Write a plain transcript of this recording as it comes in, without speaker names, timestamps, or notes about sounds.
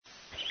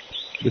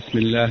بسم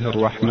الله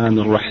الرحمن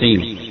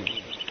الرحيم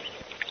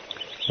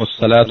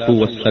والصلاة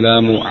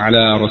والسلام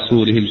على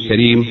رسوله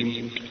الكريم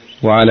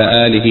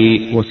وعلى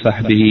آله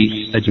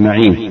وصحبه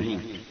أجمعين.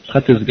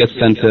 Khatir's Guest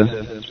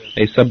Center,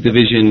 a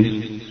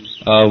subdivision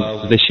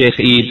of the Sheikh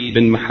Eid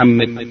bin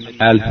Muhammad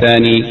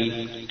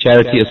Al-Thani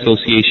Charity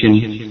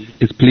Association,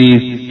 is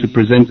pleased to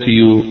present to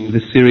you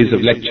this series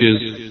of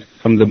lectures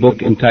from the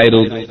book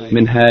entitled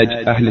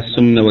Minhaj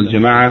Ahl-us-Sunnah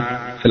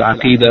wal-Jama'ah fil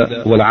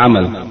Aqeedah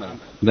wal-Amal,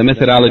 the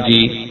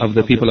methodology of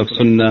the people of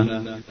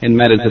Sunnah in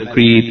matters of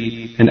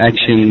creed and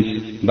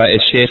actions, by a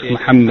Sheikh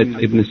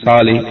Muhammad ibn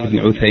Salih ibn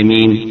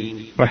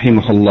Uthaymeen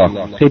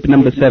rahimahullah. Tape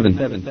number 7.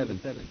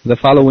 The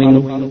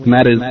following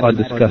matters are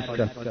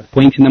discussed.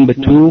 Point number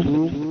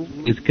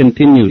 2 is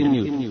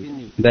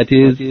continued. That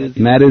is,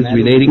 matters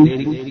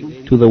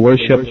relating to the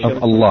worship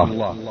of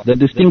Allah. The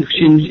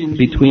distinction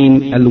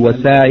between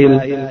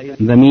al-wasa'il,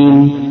 the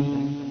means,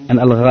 and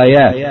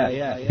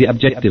al-ghayat, the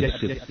objectives.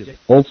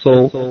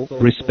 Also,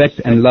 respect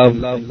and love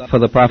for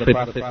the Prophet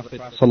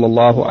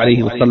sallallahu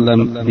alaihi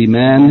wasallam, the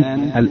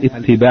man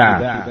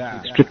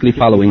al-ittiba', strictly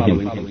following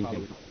him.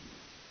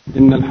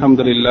 إن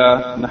الحمد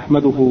لله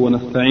نحمده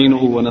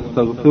ونستعينه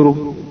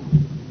ونستغفره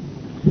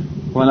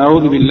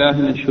ونعوذ بالله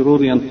من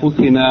شرور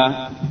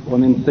أنفسنا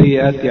ومن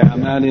سيئات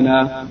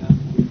أعمالنا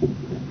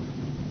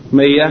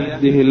من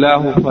يهده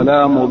الله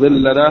فلا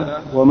مضل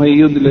له ومن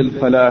يضلل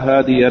فلا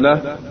هادي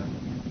له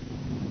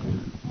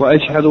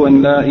وأشهد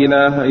أن لا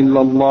إله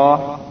إلا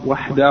الله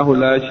وحده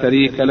لا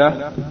شريك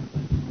له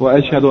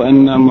وأشهد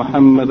أن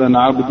محمدا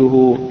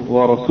عبده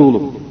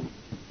ورسوله.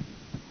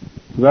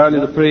 Verily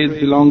the praise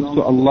belongs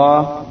to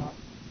Allah.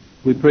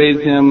 We praise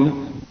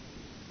Him,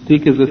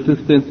 seek His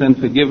assistance and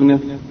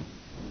forgiveness,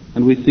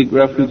 and we seek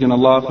refuge in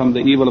Allah from the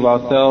evil of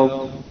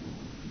ourselves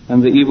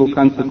and the evil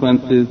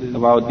consequences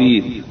of our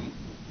deeds.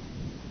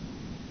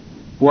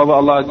 Whoever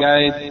Allah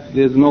guides,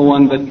 there is no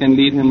one that can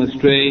lead him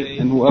astray,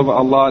 and whoever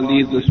Allah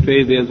leads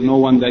astray, there is no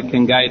one that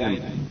can guide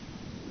him.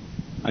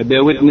 I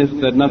bear witness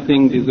that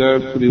nothing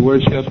deserves to be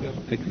worshipped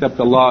except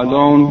Allah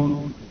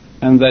alone,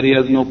 and that He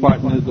has no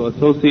partners or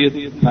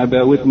associates. I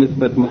bear witness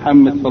that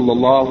Muhammad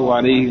sallallahu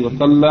alayhi wa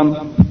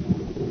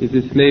sallam is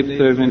His slave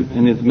servant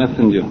and His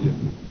messenger.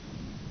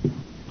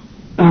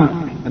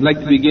 I'd like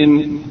to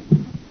begin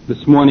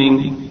this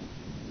morning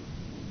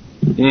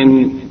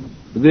in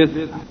this,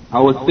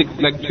 our 6th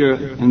lecture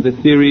in the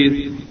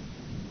series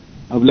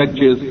of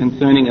lectures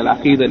concerning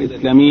Al-Aqeedah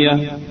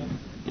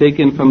Al-Islamiyah,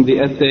 taken from the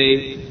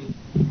essay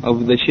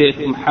of the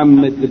Sheikh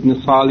Muhammad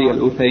ibn Salih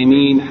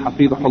Al-Uthaymeen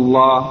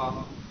Hafidhullah,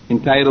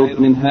 entitled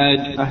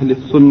Minhaj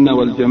Ahl-us-Sunnah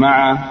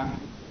wal-Jama'ah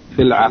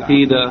fil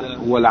Aqeedah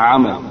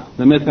wal-Amal,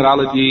 the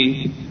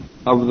methodology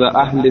of the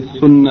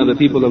Ahl-us-Sunnah, the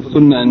people of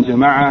Sunnah and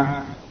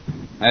Jama'ah,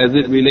 as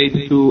it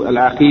relates to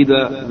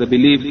Al-Aqeedah, the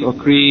beliefs or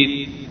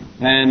creed,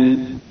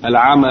 and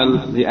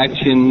Al-Amal, the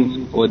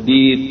actions or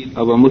deeds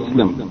of a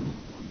Muslim.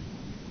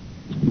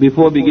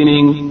 Before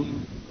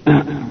beginning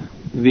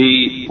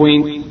the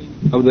point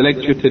of the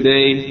lecture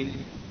today,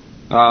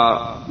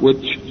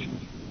 which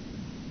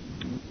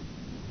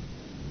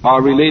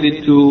are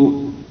related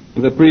to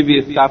the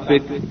previous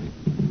topic,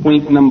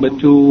 point number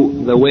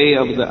 2, the way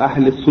of the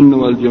Ahl-us-Sunnah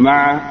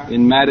wal-Jama'ah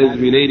in matters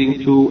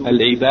relating to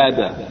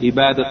al-Ibadah,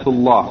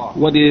 Ibadatullah.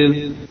 What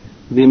is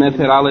the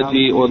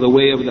methodology or the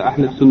way of the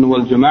Ahl-us-Sunnah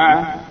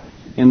wal-Jama'ah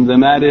in the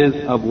matters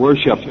of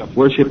worship,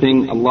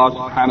 worshipping Allah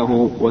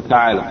subhanahu wa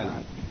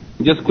ta'ala.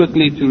 Just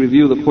quickly to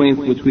review the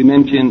points which we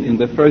mentioned in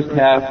the first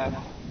half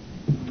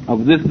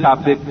of this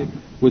topic,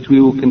 which we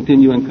will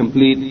continue and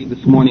complete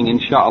this morning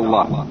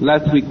insha'Allah.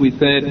 Last week we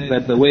said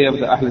that the way of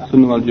the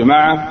Ahl-us-Sunnah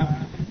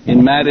wal-Jama'ah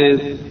in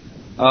matters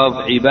of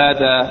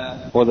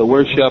ibadah or the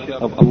worship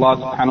of Allah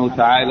subhanahu wa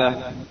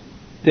ta'ala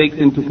takes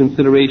into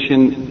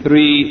consideration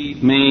 3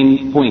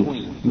 main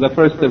points. The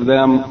first of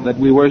them, that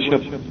we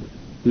worship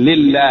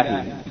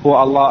lillahi, for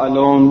Allah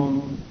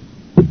alone,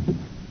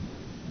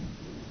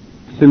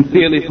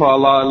 sincerely for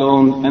Allah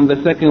alone. And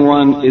the second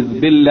one is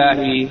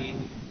billahi,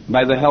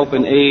 by the help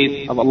and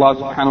aid of Allah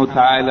subhanahu wa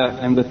ta'ala.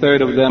 And the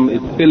third of them is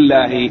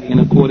fillahi, in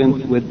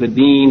accordance with the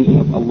deen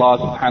of Allah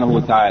subhanahu wa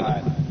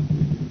ta'ala.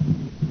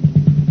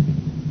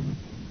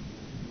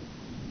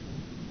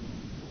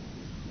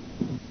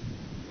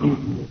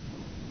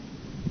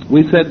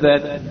 We said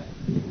that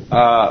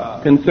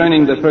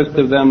concerning the first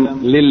of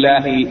them,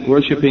 lillahi,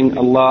 worshipping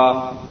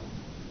Allah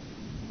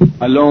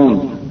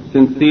alone,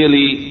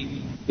 sincerely,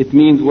 it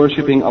means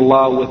worshipping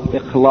Allah with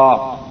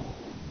ikhlas,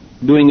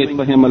 doing it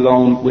for Him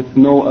alone, with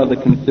no other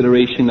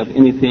consideration of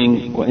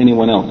anything or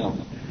anyone else.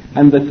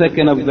 And the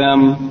second of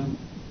them,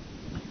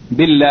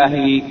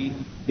 billahi,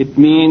 it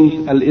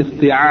means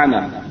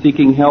al-isti'ana,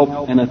 seeking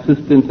help and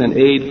assistance and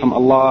aid from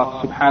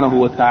Allah subhanahu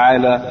wa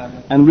ta'ala,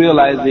 and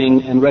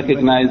realizing and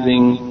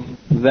recognizing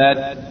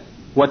that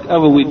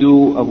whatever we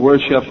do of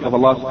worship of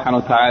Allah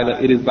subhanahu wa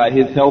ta'ala, it is by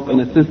His help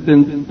and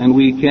assistance, and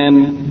we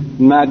can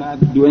not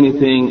do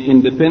anything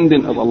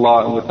independent of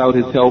Allah without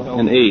His help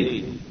and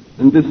aid.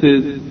 And this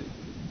is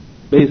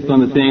based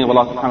on the saying of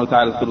Allah subhanahu wa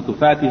ta'ala, Surah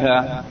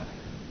Al-Fatiha,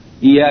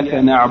 إِيَّاكَ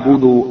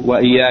نَعْبُدُ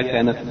وَإِيَّاكَ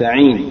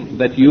نَسْتَعِينُ,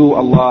 that you,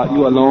 Allah,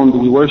 you alone do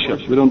we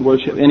worship. We don't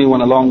worship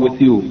anyone along with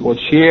you, or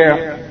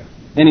share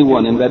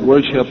anyone in that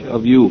worship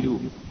of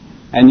you.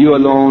 And you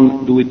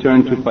alone do we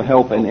turn to for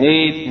help and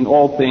aid in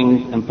all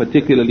things, and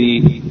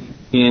particularly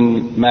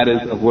in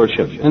matters of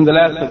worship. And the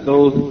last of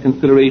those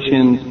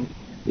considerations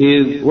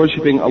is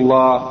worshipping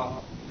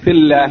Allah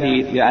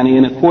fillahi, yani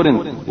in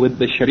accordance with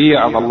the sharia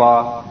of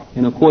Allah,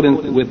 in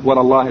accordance with what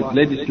Allah has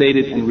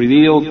legislated and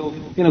revealed,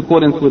 in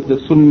accordance with the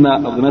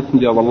sunnah of the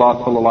Messenger of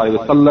Allah sallallahu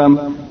alaihi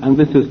wasallam. And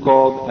this is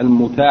called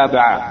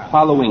al-mutaba'a,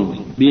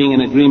 following, being in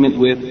agreement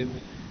with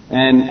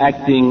and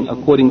acting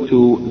according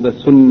to the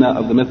sunnah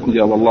of the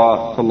Messenger of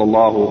Allah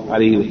sallallahu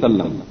alaihi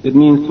wasallam. It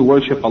means to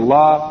worship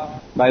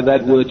Allah by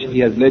that which He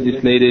has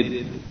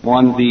legislated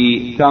on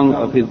the tongue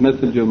of His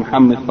Messenger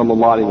Muhammad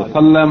sallallahu alaihi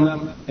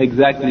wasallam,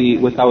 exactly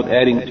without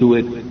adding to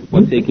it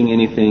or taking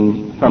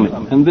anything from it.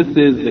 And this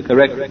is the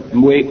correct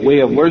way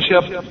of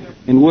worship,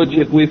 in which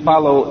if we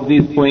follow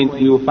these points,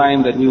 you will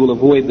find that we will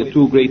avoid the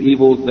two great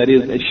evils, that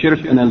is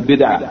al-shirk and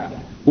al-bid'ah.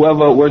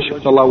 Whoever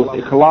worships Allah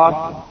with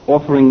ikhlas,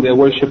 offering their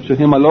worship to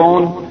Him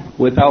alone,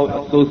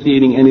 without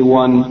associating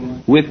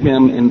anyone with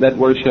Him in that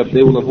worship,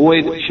 they will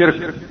avoid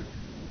shirk,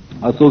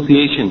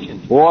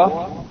 association,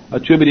 or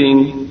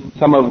attributing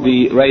some of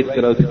the rights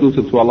that are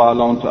exclusive to Allah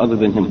alone to other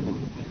than Him.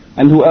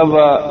 And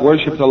whoever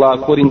worships Allah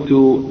according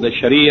to the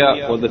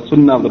Sharia or the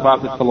Sunnah of the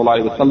Prophet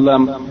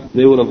ﷺ,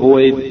 they will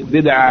avoid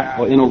bid'ah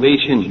or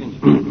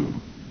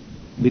innovation,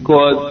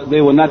 because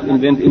they will not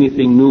invent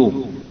anything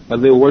new,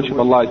 but they will worship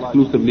Allah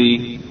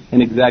exclusively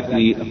and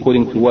exactly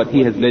according to what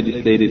He has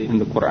legislated in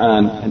the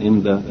Quran and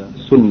in the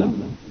Sunnah.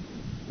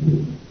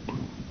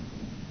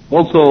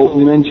 Also,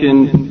 we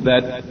mentioned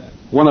that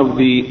one of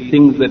the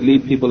things that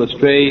lead people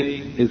astray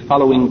is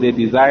following their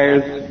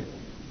desires,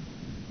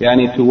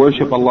 yani to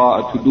worship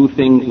Allah, or to do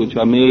things which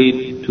are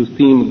made to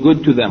seem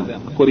good to them,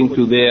 according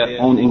to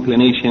their own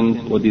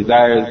inclinations or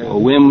desires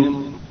or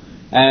whims.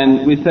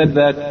 And we said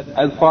that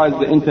as far as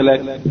the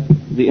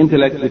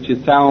intellect which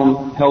is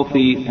sound,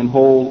 healthy and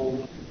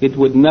whole, it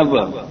would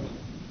never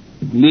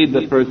lead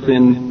the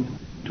person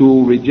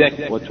to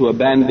reject or to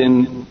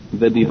abandon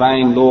the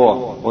divine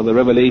law or the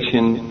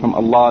revelation from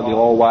Allah, the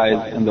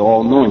All-Wise and the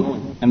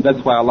All-Knowing. And that's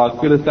why Allah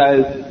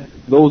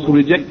criticized those who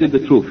rejected the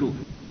truth.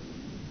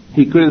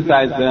 He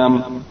criticized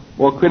them,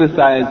 or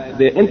criticized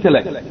their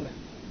intellect,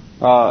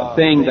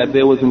 saying that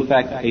there was in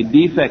fact a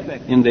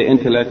defect in their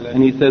intellect.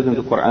 And He says in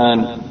the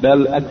Quran,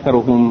 بَلْ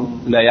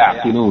أَكْثَرُهُمْ لَا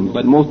يَعْقِلُونَ,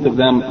 but most of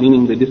them,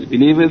 meaning the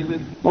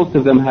disbelievers, most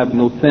of them have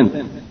no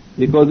sense.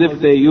 Because if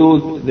they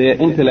used their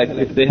intellect,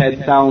 if they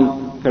had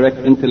sound, correct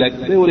intellect,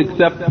 they would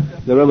accept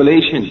the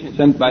revelation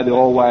sent by the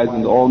All-Wise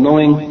and the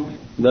All-Knowing,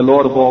 the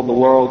Lord of all the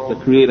worlds,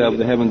 the Creator of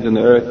the heavens and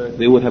the earth.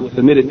 They would have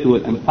submitted to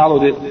it and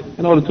followed it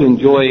in order to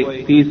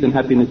enjoy peace and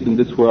happiness in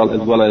this world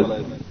as well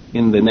as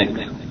in the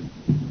next.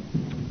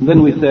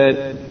 Then we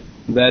said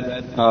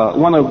that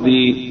one of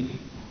the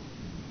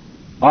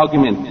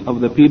arguments of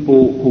the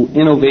people who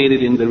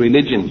innovated in the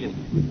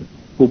religion,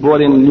 who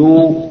brought in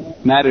new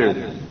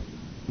matters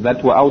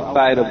that were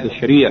outside of the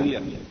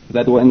Sharia,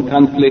 that were in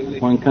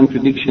conflict or in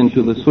contradiction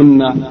to the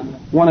Sunnah,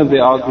 one of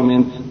their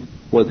arguments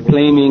was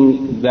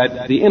claiming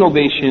that the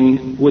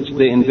innovation which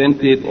they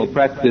invented or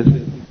practiced,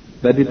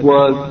 that it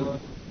was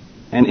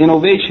an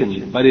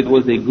innovation, but it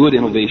was a good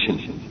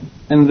innovation.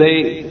 And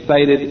they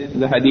cited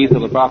the hadith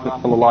of the Prophet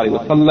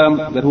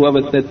ﷺ, that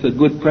whoever sets a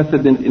good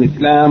precedent in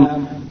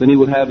Islam, then he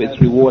will have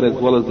its reward as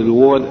well as the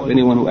reward of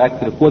anyone who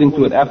acted according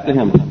to it after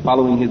him,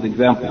 following his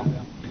example.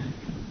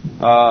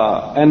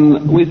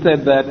 And we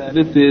said that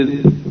this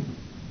is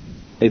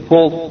a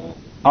false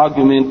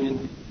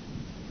argument,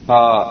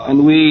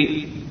 and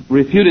we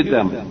refuted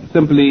them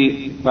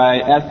simply by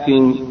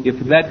asking if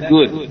that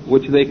good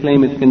which they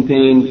claim is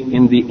contained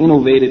in the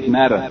innovated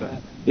matter,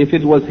 if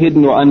it was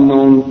hidden or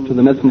unknown to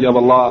the Messenger of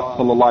Allah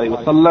sallallahu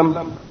alaihi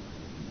wasallam,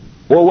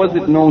 or was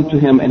it known to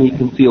him and he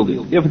concealed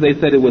it? If they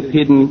said it was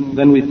hidden,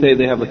 then we say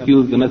they have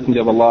accused the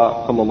Messenger of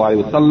Allah sallallahu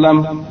alaihi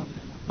wasallam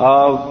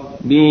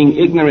of being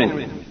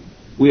ignorant.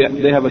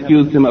 They have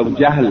accused him of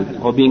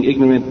jahl, or being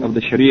ignorant of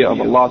the Sharia of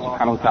Allah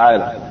subhanahu wa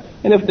ta'ala.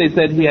 And if they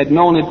said he had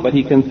known it but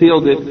he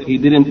concealed it, he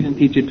didn't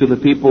teach it to the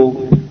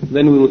people,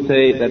 then we would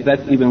say that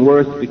that's even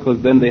worse,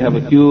 because then they have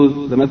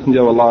accused the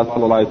Messenger of Allah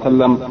sallallahu alaihi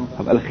wasallam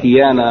of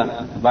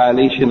al-khiyana,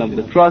 violation of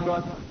the trust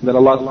that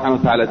Allah subhanahu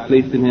wa ta'ala has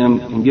placed in him,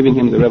 in giving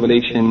him the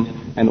revelation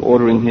and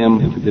ordering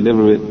him to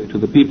deliver it to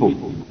the people.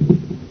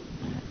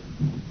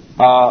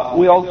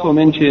 We also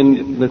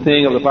mentioned the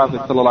saying of the Prophet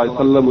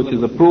ﷺ, which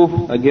is a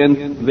proof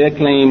against their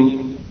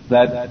claim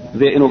that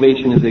their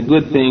innovation is a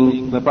good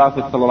thing. The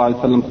Prophet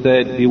ﷺ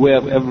said, beware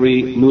of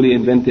every newly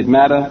invented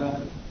matter.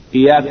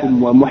 إِيَّاكُمْ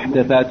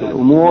وَمُحْدَثَاتِ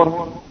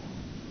الْأُمُورِ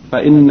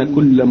فَإِنَّ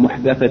كُلَّ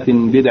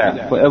مُحْدَثَةٍ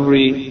بِدْعَةٍ. For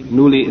every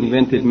newly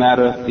invented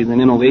matter is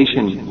an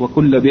innovation.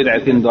 وَكُلَّ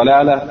بِدْعَةٍ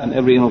ضَلَالَةٍ. And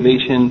every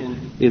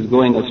innovation is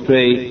going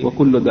astray.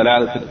 وَكُلُّ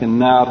ضَلَالَةٍ فِي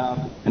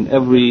النَّارِ. And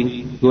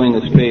every going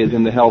astray is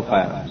in the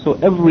hellfire. So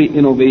every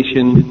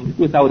innovation,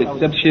 without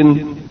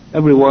exception,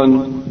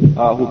 everyone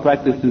who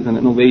practices an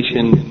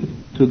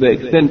innovation, to the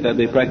extent that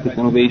they practice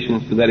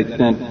innovations, to that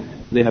extent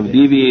they have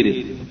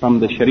deviated from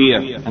the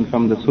Sharia and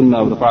from the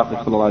Sunnah of the Prophet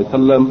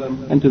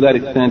ﷺ, and to that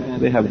extent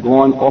they have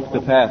gone off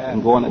the path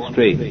and gone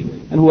astray.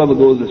 And whoever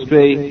goes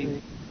astray,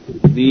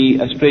 the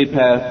astray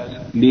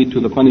paths lead to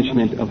the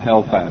punishment of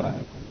hellfire.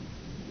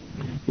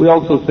 We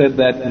also said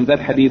that in that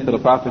hadith of the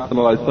Prophet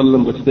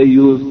ﷺ, which they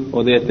used,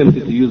 or they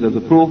attempted to use as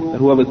a proof, that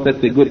whoever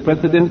sets a good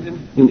precedent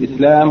in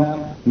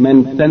Islam,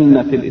 من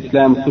سن في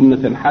الإسلام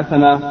سنة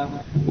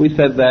حسنة, we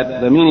said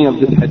that the meaning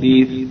of this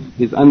hadith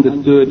is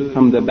understood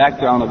from the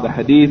background of the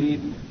hadith,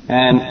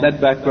 and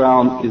that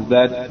background is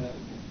that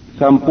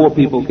some poor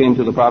people came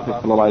to the Prophet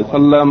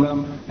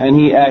ﷺ, and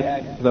he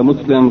asked the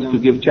Muslims to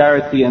give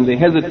charity, and they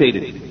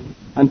hesitated,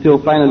 until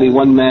finally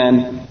one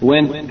man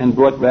went and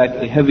brought back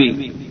a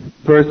heavy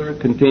purse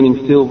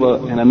containing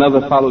silver, and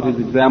another followed his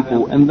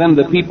example, and then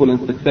the people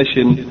in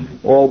succession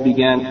all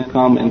began to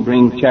come and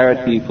bring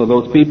charity for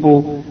those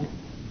people.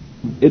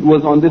 It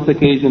was on this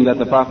occasion that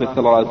the Prophet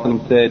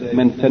ﷺ said,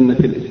 "Man sanna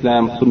fil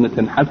Islam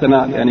sunnatan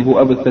hasana," yani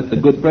whoever sets a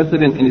good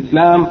precedent in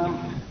Islam,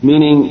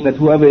 meaning that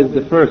whoever is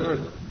the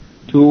first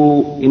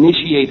to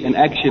initiate an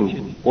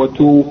action or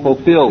to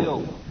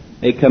fulfill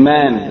a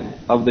command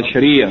of the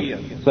Sharia,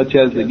 such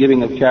as the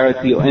giving of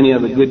charity or any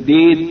other good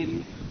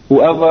deed,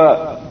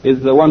 whoever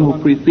is the one who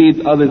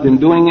precedes others in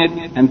doing it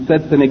and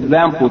sets an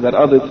example that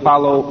others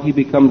follow, he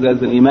becomes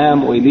as an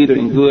imam or a leader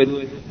in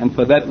good, and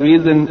for that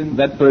reason,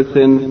 that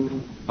person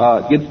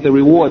gets the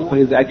reward for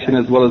his action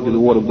as well as the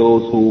reward of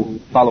those who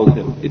follows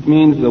him. It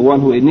means the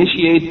one who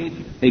initiates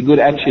a good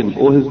action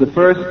or is the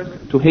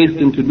first to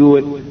hasten to do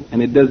it,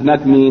 and it does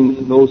not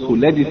mean those who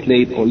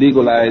legislate or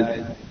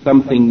legalize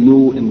something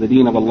new in the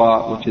deen of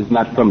Allah which is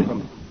not from it.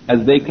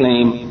 As they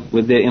claim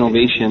with their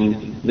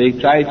innovation, they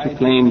try to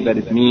claim that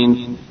it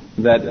means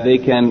that they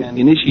can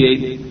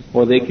initiate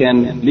or they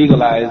can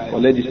legalize or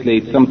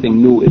legislate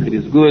something new if it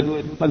is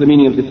good. But the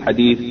meaning of this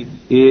hadith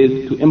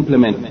is to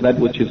implement that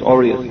which is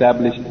already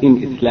established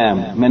in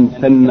Islam. Man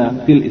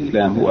sanna fil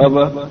Islam,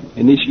 whoever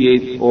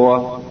initiates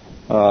or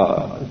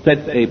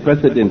sets a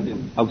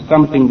precedent of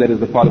something that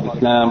is a part of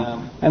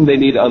Islam, and they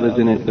lead others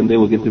in it, then they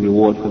will get the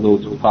reward for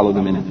those who follow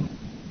them in it.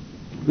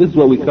 This is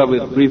what we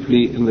covered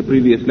briefly in the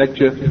previous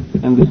lecture,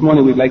 and this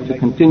morning we'd like to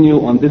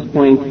continue on this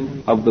point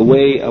of the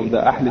way of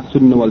the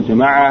Ahl-us-Sunnah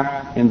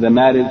wal-Jama'ah in the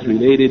matters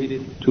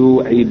related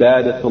to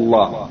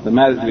ibadatullah, the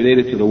matters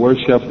related to the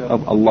worship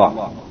of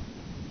Allah.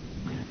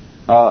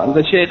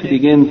 The Shaykh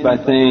begins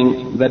by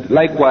saying that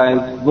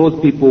likewise those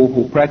people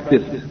who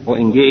practice or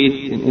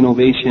engage in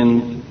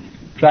innovations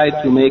try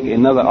to make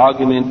another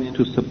argument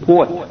to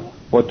support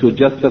or to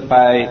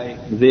justify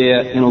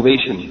their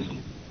innovations.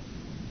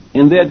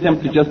 In their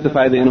attempt to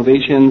justify the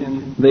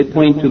innovations, they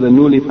point to the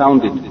newly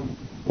founded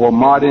or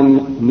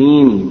modern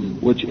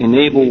means which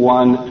enable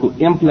one to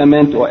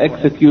implement or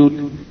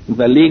execute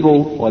the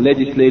legal or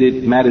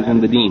legislated matters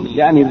in the deen.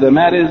 Yani the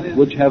matters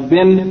which have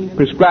been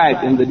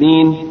prescribed in the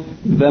deen,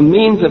 the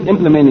means of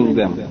implementing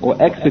them or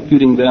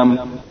executing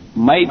them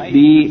might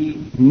be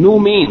new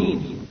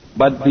means,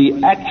 but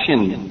the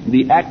action,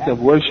 the act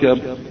of worship,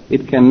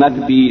 it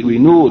cannot be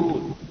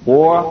renewed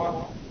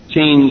or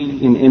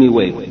changed in any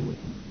way.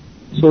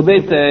 So they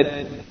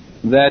said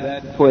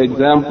that, for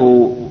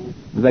example,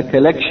 the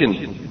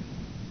collection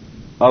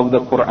of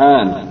the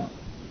Quran,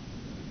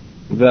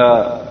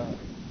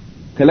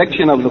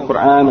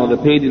 or the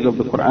pages of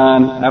the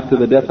Quran after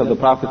the death of the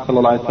Prophet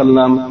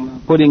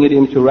ﷺ, putting it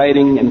into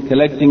writing and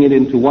collecting it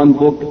into one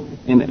book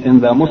in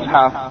the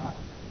Mus'haf,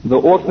 the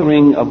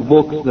authoring of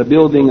books, the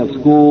building of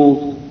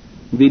schools,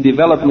 the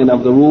development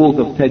of the rules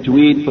of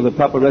tajweed for the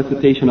proper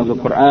recitation of the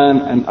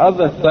Quran, and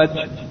other such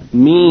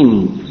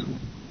means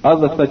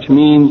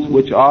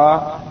which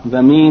are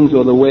the means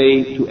or the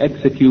way to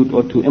execute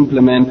or to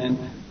implement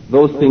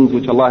those things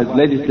which Allah has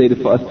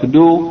legislated for us to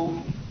do.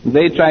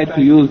 They try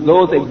to use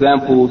those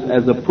examples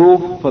as a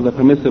proof for the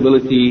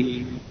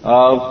permissibility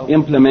of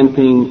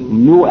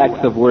implementing new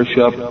acts of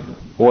worship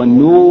or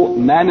new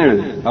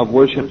manners of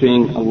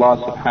worshipping Allah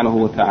subhanahu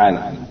wa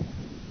ta'ala.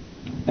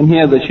 And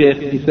here the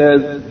Shaykh, he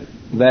says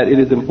that it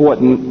is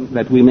important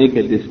that we make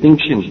a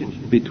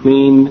distinction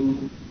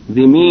between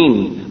the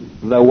means,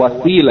 the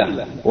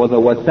wasila or the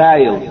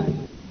wasail,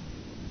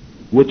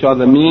 which are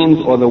the means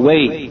or the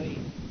way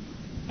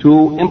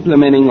to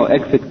implementing or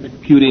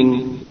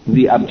executing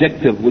the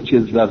objective, which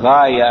is the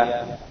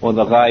ghaya or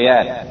the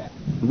ghayat,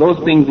 those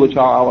things which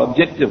are our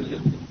objectives.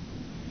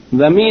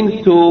 The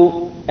means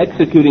to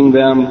executing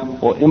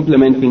them or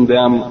implementing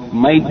them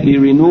might be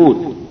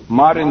renewed.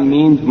 Modern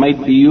means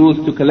might be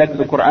used to collect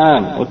the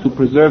Quran or to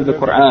preserve the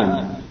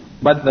Quran,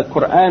 but the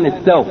Quran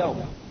itself,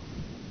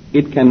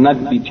 it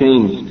cannot be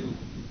changed.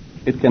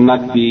 It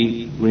cannot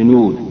be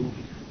renewed.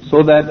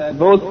 So that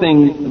those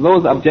things,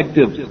 those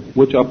objectives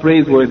which are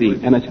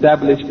praiseworthy and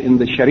established in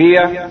the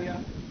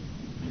Sharia,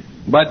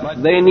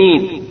 but they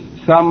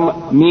need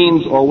some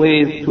means or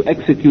ways to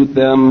execute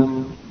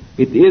them,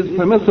 it is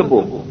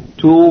permissible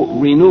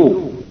to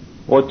renew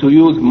or to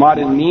use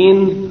modern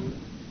means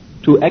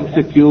to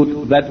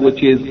execute that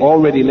which is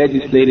already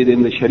legislated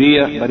in the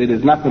Sharia, but it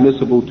is not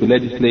permissible to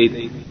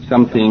legislate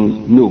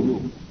something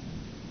new.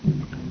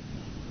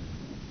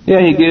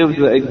 Here he gives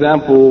the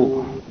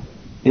example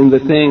in the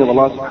saying of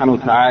Allah subhanahu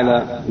wa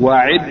ta'ala,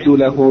 وَأَعِدُّ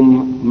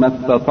لَهُمْ مَا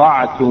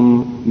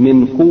اسْتَطَعْتُم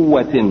مِّن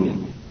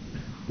قُوَّةٍ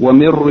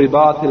وَمِن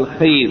رِّبَاطِ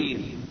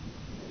الْخَيْرِ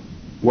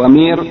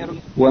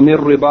ومن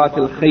رباط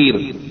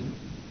الخير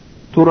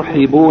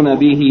ترحبون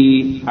به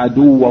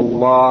عدو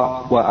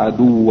الله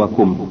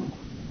وعدوكم.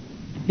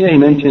 Here he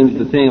mentions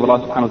the saying of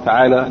Allah subhanahu wa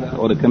ta'ala,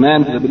 or the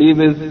command to the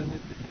believers,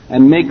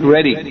 and make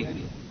ready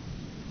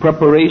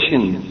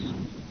preparations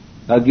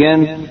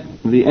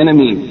against the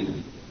enemies,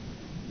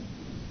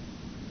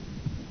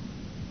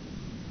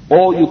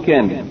 all you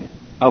can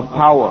of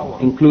power,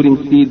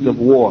 including steeds of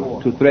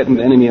war, to threaten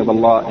the enemy of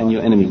Allah and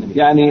your enemies.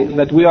 Yani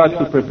that we are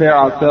to prepare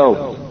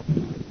ourselves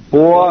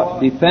for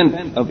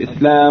defense of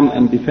Islam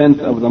and defense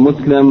of the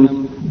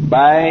Muslims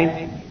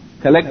by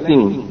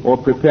collecting or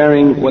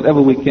preparing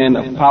whatever we can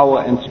of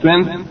power and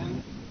strength,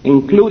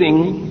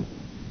 including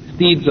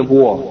steeds of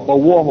war or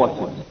war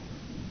horses.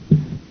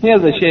 Here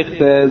the Shaykh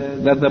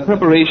says that the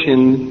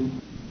preparation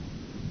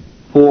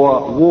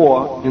for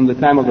war in the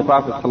time of the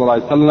Prophet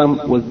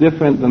ﷺ was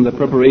different than the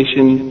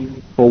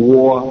preparation for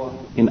war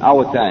in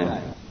our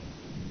time.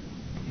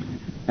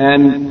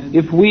 And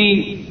if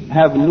we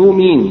have new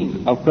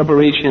means of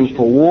preparation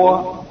for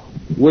war,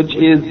 which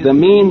is the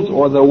means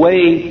or the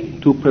way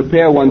to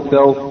prepare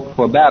oneself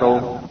for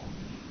battle,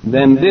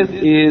 then this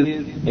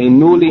is a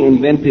newly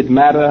invented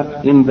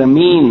matter in the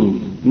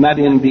means, not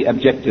in the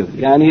objective.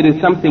 Yani it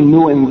is something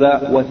new in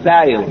the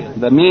wasail,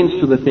 the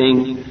means to the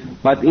thing,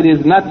 but it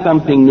is not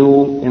something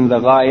new in the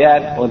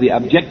ghayat or the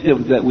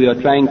objectives that we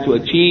are trying to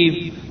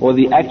achieve, or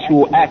the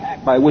actual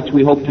act by which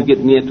we hope to get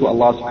near to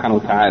Allah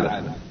subhanahu wa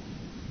ta'ala.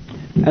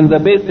 And the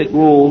basic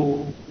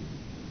rule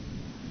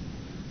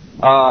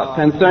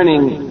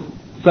concerning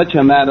such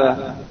a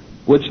matter,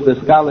 which the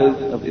scholars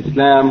of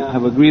Islam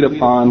have agreed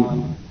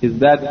upon, is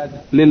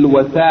that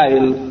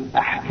لِلْوَسَائِلِ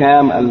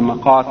أَحْكَامَ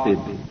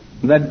الْمَقَاصِدِ,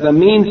 that the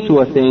means to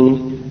a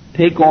thing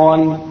take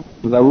on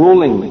the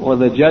ruling or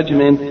the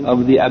judgment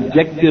of the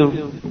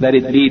objective that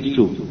it leads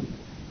to.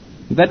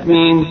 That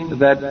means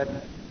that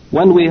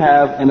when we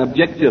have an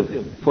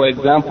objective, for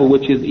example,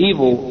 which is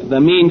evil, the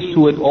means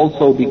to it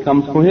also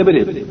becomes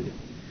prohibited.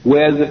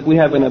 Whereas if we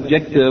have an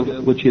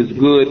objective which is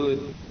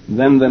good,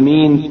 then the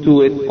means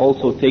to it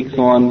also takes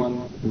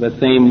on the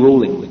same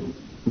ruling.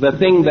 The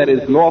thing that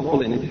is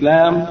lawful in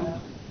Islam,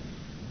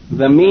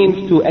 the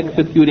means to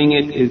executing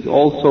it is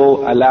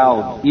also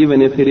allowed,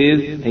 even if it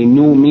is a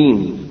new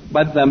means.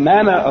 But the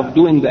manner of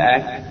doing the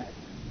act,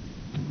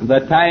 the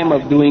time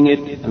of doing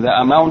it, the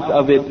amount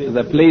of it,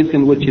 the place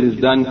in which it is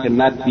done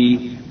cannot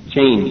be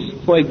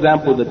changed. For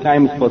example, the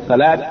times for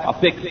salat are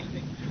fixed.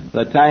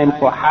 The time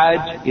for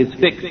hajj is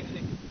fixed.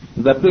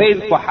 The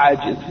place for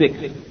hajj is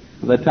fixed.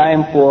 The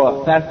time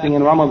for fasting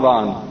in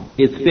Ramadan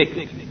is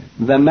fixed.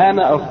 The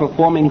manner of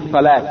performing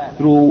salat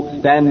through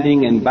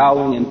standing and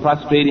bowing and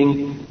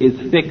prostrating is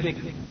fixed.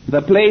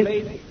 The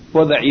place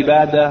for the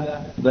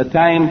ibadah, the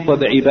time for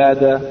the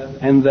ibadah,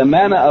 and the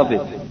manner of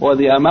it, or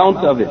the amount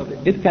of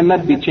it, it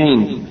cannot be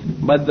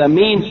changed. But the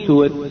means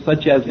to it,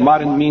 such as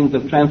modern means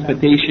of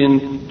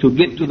transportation to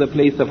get to the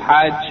place of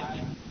hajj,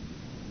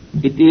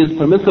 it is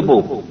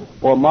permissible,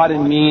 or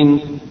modern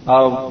means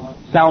of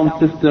sound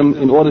system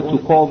in order to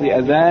call the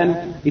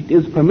adhan, it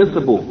is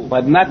permissible,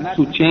 but not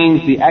to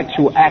change the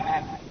actual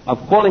act of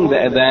calling the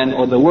adhan,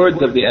 or the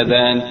words of the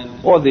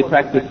adhan, or the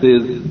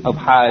practices of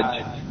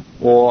hajj,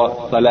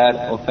 or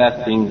salat, or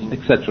fasting,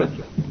 etc.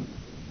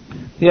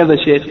 Here the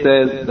Shaykh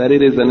says that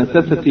it is a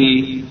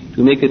necessity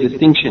to make a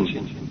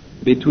distinction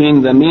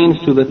between the means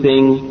to the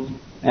thing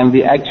and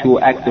the actual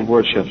act of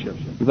worship.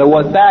 The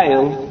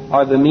wasail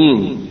are the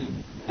means,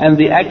 and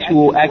the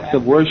actual acts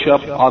of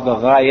worship are the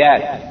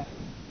ghayat,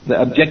 the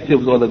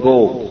objectives or the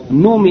goals.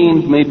 New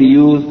means may be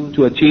used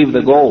to achieve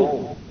the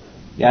goal,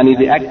 yani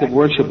the act of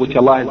worship which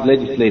Allah has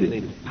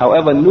legislated.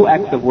 However, new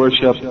acts of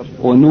worship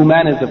or new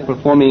manners of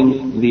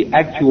performing the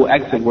actual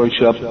acts of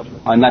worship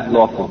are not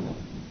lawful.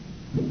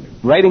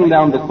 Writing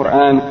down the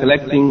Quran,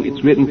 collecting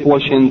its written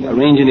portions,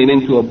 arranging it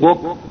into a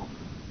book,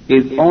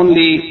 is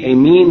only a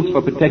means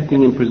for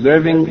protecting and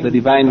preserving the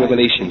divine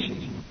revelation.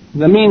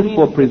 The means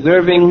for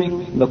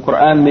preserving the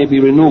Quran may be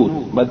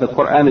renewed, but the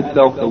Quran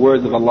itself, the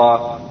words of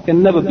Allah,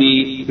 can never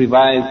be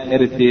revised,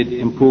 edited,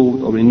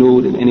 improved, or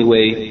renewed in any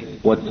way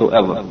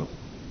whatsoever.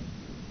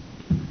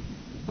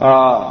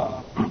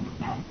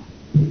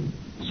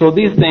 So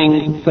these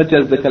things, such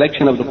as the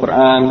collection of the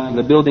Quran,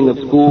 the building of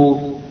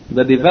schools,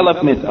 the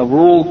development of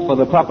rules for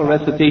the proper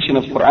recitation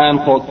of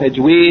Quran called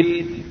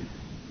tajweed,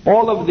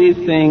 all of these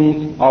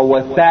things are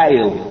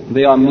wasail.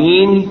 They are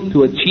means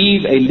to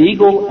achieve a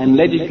legal and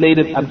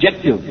legislative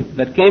objective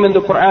that came in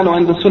the Quran or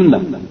in the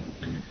Sunnah.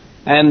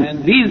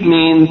 And these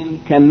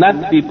means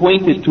cannot be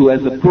pointed to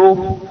as a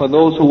proof for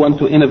those who want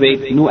to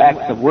innovate new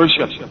acts of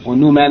worship or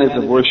new manners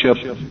of worship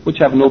which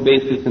have no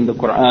basis in the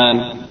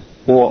Quran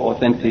or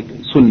authentic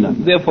sunnah.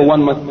 Therefore,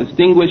 one must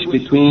distinguish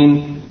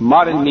between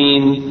modern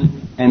means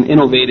and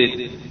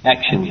innovative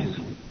actions.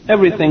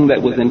 Everything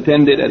that was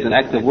intended as an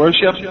act of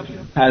worship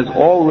has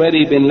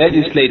already been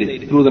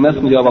legislated through the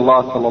Messenger of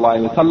Allah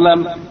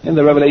ﷺ in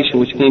the revelation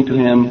which came to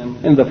him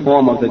in the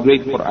form of the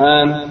great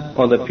Quran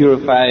or the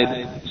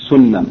purified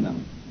Sunnah.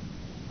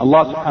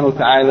 Allah subhanahu wa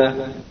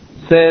ta'ala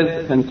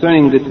says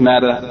concerning this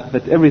matter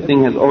that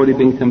everything has already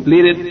been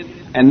completed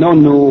and no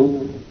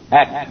new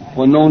act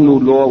or no new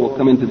law will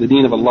come into the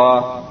deen of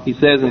Allah. He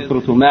says in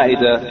Surah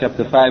Al-Ma'idah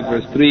chapter 5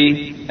 verse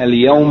 3,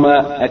 الْيَوْمَ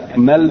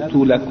أَكْمَلْتُ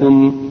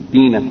لَكُمْ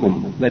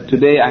دِينَكُمْ, that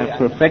today I have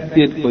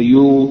perfected for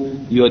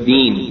you your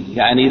deen.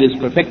 Yani it is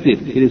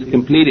perfected, it is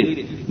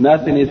completed.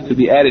 Nothing is to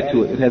be added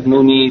to it. It has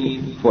no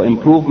need for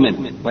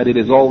improvement, but it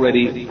is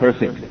already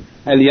perfect.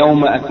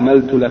 الْيَوْمَ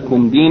أَكْمَلْتُ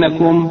لَكُمْ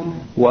دِينَكُمْ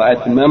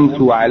وَأَتْمَمْتُ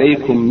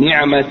عَلَيْكُمْ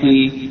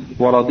نِعْمَتِي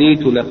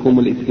وَرَضِيتُ لَكُمُ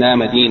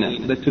الْإِسْلَامَ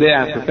دِينًا. That today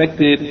I have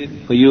perfected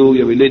for you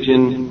your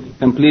religion,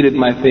 completed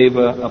my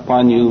favor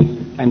upon you,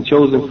 and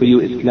chosen for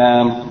you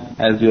Islam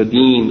as your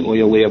deen or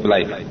your way of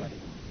life.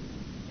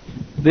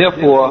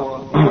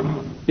 Therefore,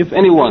 if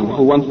anyone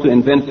who wants to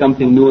invent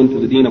something new into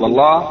the deen of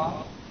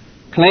Allah,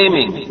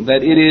 claiming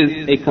that it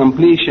is a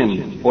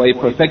completion or a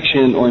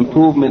perfection or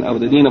improvement of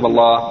the deen of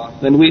Allah,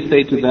 then we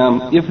say to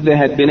them, if there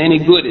had been any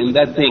good in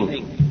that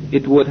thing,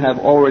 it would have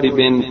already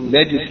been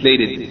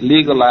legislated,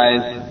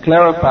 legalized,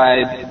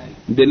 clarified,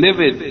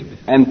 delivered,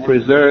 and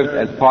preserved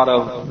as part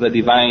of the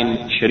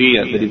divine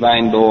Sharia, the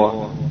divine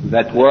law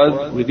that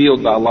was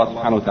revealed by Allah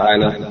subhanahu wa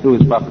ta'ala through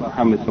His Prophet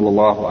Muhammad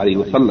sallallahu alayhi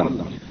wa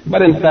sallam.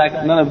 But in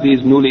fact, none of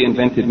these newly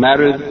invented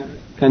matters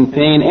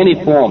contain any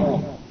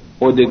form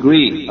or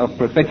degree of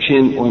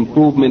perfection or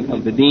improvement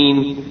of the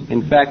deen.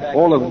 In fact,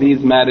 all of these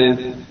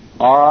matters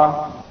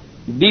are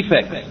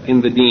defects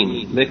in the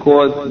deen. They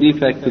cause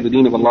defect to the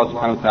deen of Allah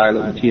subhanahu wa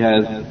ta'ala which He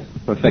has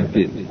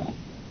perfected.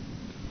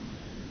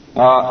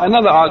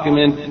 Another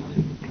argument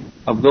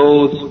of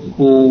those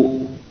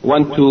who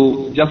want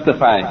to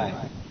justify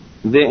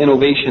their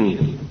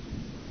innovations,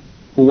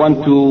 who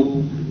want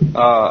to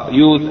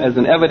use as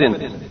an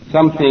evidence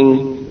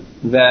something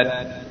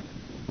that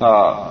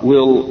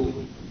will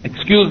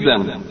excuse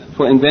them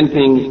for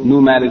inventing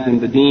new matters in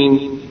the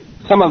deen.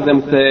 Some of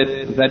them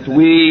said that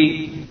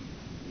we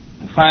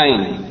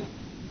find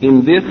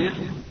in this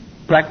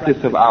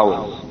practice of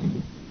ours,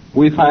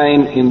 we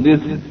find in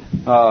this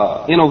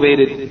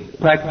innovative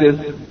practice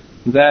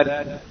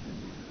that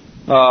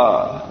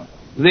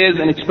there's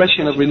an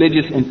expression of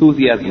religious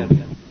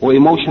enthusiasm or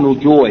emotional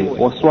joy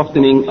or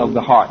softening of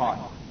the heart.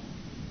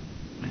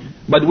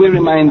 But we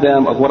remind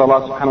them of what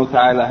Allah subhanahu wa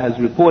ta'ala has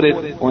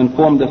reported or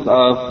informed us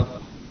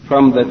of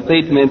from the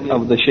statement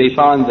of the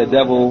shaitan, the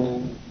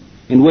devil,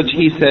 in which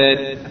he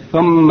said,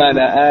 ثُمَّ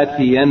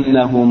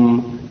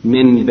لَآتِيَنَّهُمْ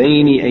مِنْ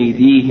بَيْنِ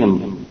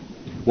أَيْدِيهِمْ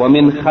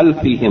وَمِنْ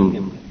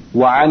خَلْفِهِمْ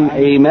وَعَنْ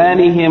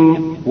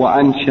أَيْمَانِهِمْ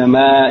وَعَنْ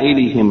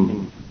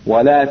شَمَائِلِهِمْ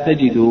وَلَا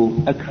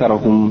تَجِدُ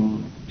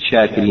أَكْثَرَهُمْ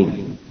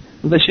شَاكِرِينَ.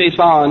 The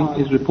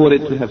shaitan is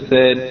reported to have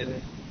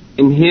said,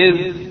 in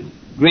his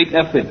great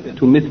effort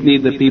to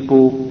mislead the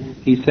people,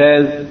 he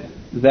says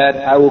that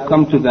I will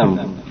come to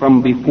them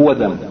from before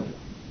them,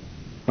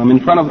 from in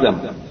front of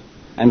them,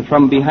 and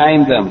from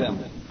behind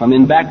them, from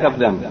in back of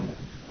them,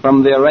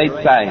 from their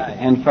right side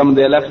and from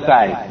their left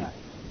side.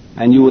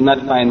 And you will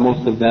not find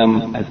most of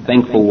them as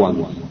thankful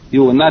ones.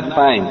 You will not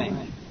find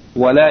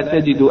وَلَا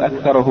تَجِدُ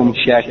أَكْثَرَهُمْ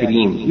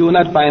شَاكِرِينَ. You will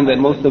not find that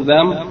most of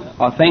them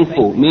are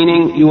thankful,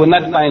 meaning you will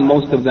not find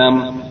most of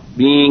them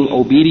being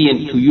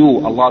obedient to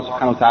you, Allah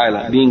subhanahu wa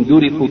ta'ala, being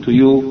dutiful to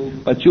you,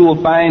 but you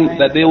will find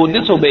that they will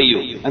disobey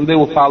you and they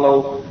will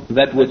follow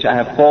that which I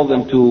have called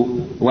them to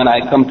when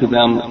I come to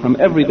them from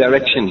every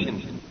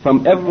direction,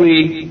 from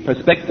every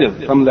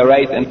perspective, from the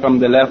right and from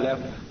the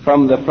left,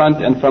 from the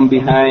front and from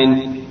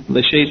behind.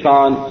 The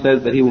shaitan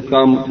says that he will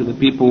come to the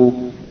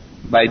people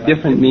by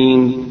different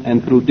means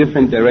and through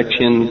different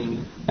directions,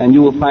 and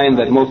you will find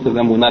that most of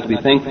them will not be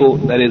thankful,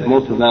 that is,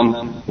 most of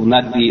them will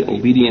not be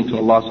obedient to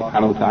Allah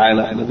subhanahu wa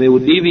ta'ala, but they will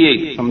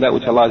deviate from that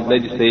which Allah has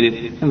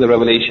legislated in the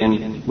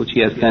revelation which He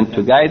has sent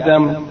to guide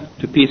them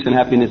to peace and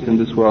happiness in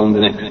this world and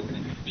the next.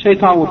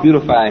 Shaitan will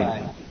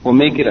beautify or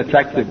make it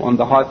attractive on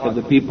the hearts of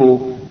the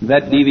people,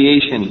 that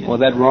deviation or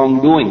that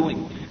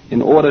wrongdoing,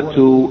 in order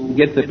to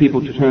get the people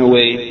to turn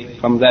away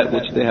from that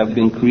which they have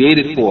been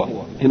created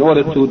for, in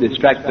order to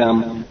distract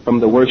them from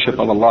the worship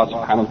of Allah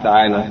subhanahu wa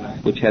ta'ala,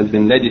 which has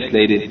been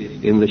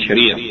legislated in the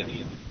Sharia.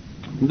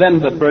 Then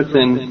the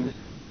person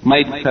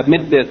might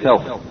submit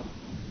themselves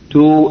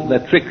to the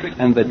tricks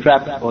and the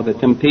traps or the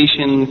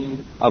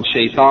temptations of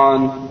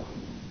shaitan,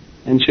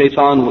 and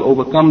shaitan will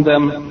overcome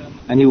them,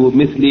 and he will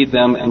mislead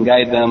them and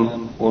guide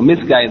them or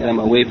misguide them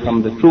away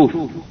from the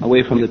truth,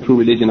 away from the true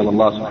religion of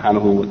Allah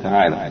subhanahu wa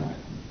ta'ala.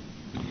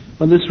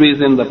 For this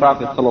reason, the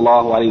Prophet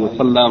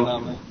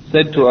ﷺ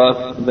said to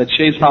us that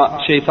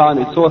shaitan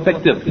is so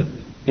effective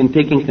in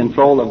taking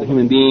control of the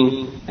human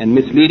being and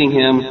misleading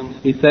him.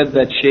 He said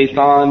that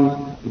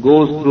shaitan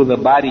goes through the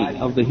body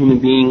of the human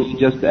being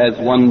just as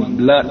one's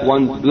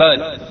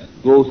blood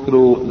goes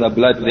through the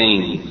blood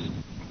veins.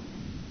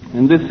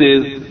 And this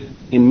is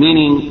in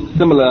meaning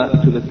similar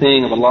to the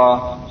saying of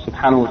Allah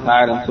subhanahu wa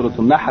ta'ala in Surah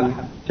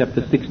Al-Nahl,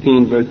 chapter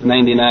 16, verse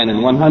 99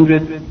 and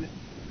 100.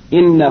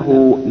 إِنَّهُ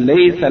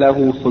لَيْسَ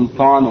لَهُ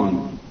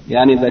سُلْطَانٌ.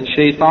 Yani that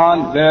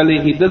shaitan, verily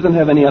he doesn't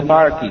have any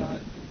authority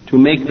to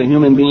make the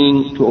human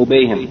beings to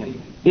obey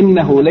him.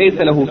 إِنَّهُ لَيْسَ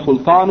لَهُ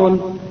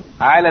سُلْطَانٌ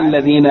عَلَى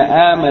الَّذِينَ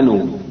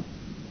آمَنُوا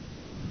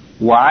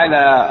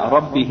وَعَلَى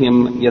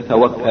رَبِّهِمْ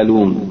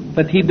يَتَوَكَّلُونَ.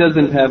 But he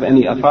doesn't have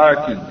any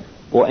authority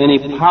or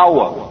any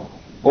power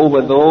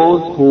over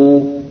those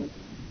who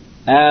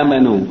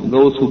amanu,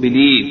 those who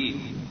believe,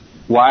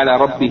 وَعَلَى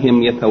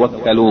رَبِّهِمْ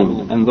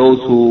يَتَوَكَّلُونَ, and those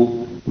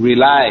who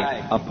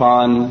rely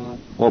upon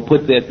or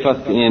put their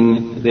trust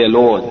in their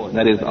Lord,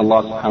 that is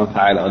Allah subhanahu wa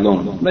ta'ala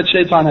alone. But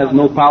shaitan has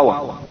no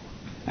power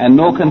and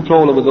no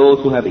control over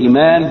those who have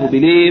iman, who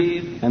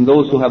believe, and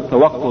those who have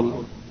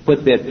tawakkul,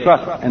 put their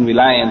trust and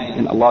reliance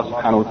in Allah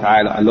subhanahu wa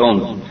ta'ala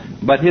alone.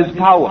 But his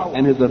power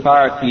and his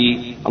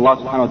authority, Allah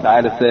subhanahu wa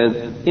ta'ala says,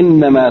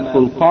 إِنَّمَا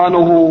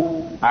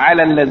سُلْطَانُهُ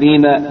عَلَى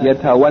الَّذِينَ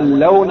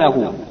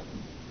يَتَوَلَّوْنَهُ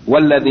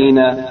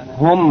وَالَّذِينَ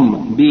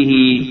هُمْ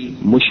بِهِ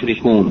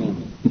مُشْرِكُونَ.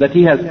 That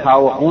he has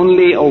power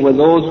only over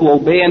those who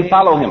obey and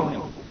follow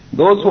him.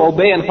 Those who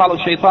obey and follow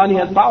shaitan, he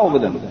has power over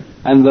them.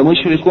 And the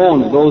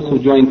mushrikun, those who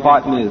join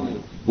partners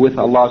with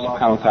Allah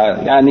subhanahu wa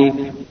ta'ala,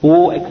 yani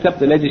who accept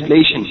the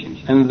legislation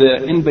and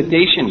the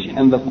invitation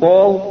and the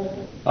call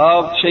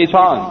of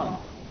shaitan,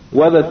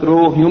 whether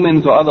through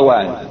humans or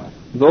otherwise.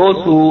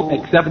 Those who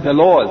accept the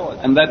laws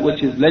and that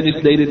which is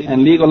legislated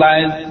and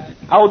legalized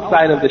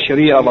outside of the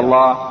Sharia of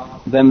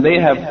Allah, then they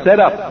have set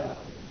up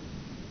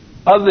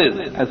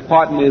others as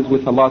partners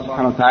with Allah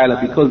subhanahu wa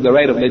ta'ala, because the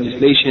right of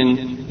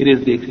legislation, it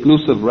is the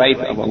exclusive right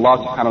of Allah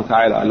subhanahu wa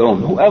ta'ala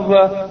alone.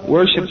 Whoever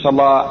worships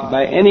Allah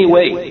by any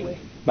way,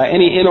 by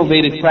any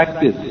innovative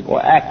practice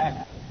or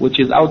act which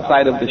is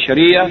outside of the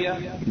Sharia,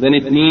 then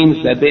it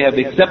means that they have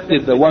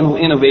accepted the one who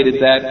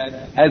innovated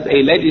that as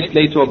a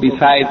legislator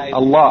besides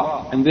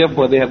Allah, and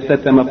therefore they have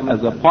set them up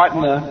as a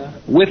partner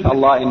with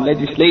Allah in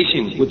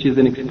legislation, which is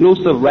an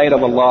exclusive right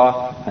of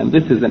Allah, and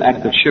this is an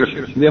act of shirk.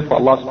 Therefore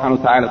Allah subhanahu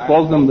wa ta'ala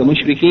calls them the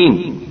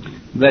mushrikeen,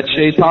 that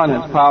shaitan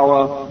has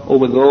power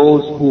over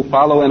those who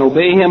follow and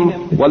obey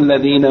him,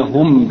 وَالَّذِينَ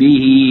هُمْ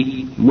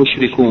بِهِ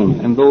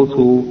مُشْرِكُونَ, and those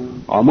who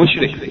are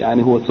mushriks,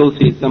 yani who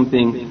associate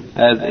something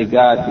as a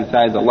God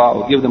besides Allah,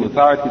 or give them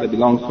authority that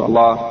belongs to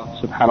Allah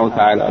subhanahu wa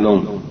ta'ala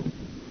alone.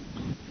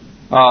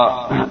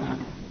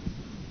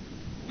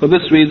 For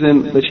this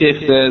reason, the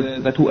Shaykh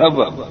says that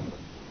whoever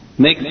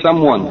makes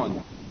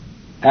someone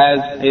as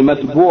a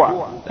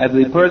matbu', as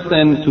a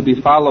person to be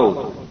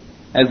followed,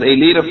 as a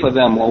leader for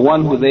them, or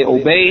one who they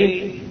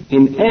obey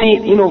in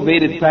any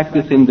innovative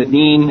practice in the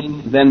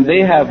deen, then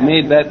they have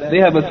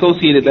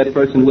associated that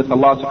person with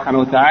Allah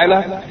subhanahu wa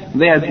ta'ala.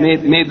 They have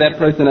made that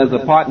person as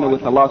a partner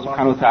with Allah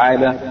subhanahu wa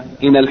ta'ala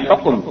in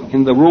al-hukm,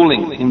 in the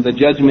ruling, in the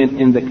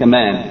judgment, in the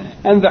command.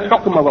 And the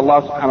hukm of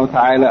Allah subhanahu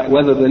wa ta'ala,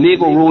 whether the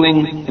legal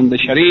rulings in the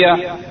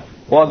Sharia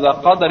or the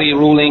qadari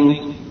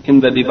rulings in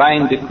the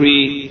divine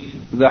decree,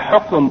 the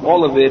hukm,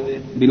 all of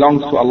it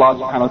belongs to Allah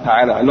subhanahu wa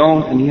ta'ala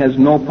alone, and he has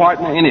no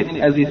partner in it.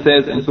 As he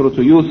says in Surah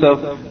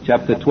Yusuf,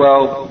 chapter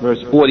 12,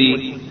 verse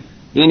 40,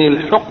 إِنِ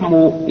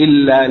الْحُكْمُ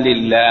إِلَّا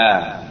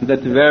لِلَّهِ, that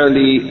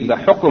verily the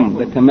hukm,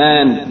 the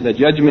command, the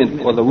judgment,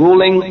 or the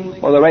ruling,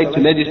 or the right to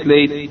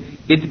legislate,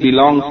 it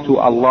belongs to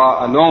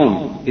Allah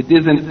alone. It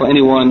isn't for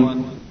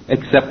anyone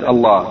except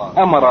Allah.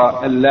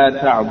 أَمَرَ أَلَّا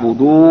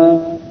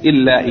تَعْبُدُوا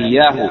إِلَّا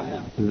إِيَّاهُ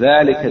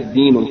ذَلِكَ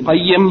الدِّينُ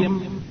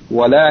الْقَيِّمُ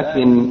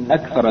وَلَكِنْ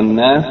أَكْثَرَ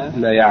النَّاسِ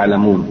لَا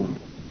يَعْلَمُونَ.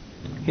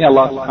 Here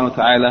Allah subhanahu wa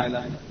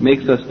ta'ala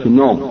makes us to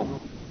know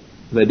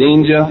the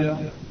danger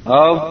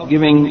of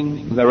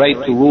giving the right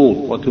to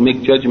rule or to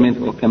make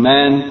judgment or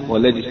command or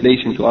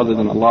legislation to other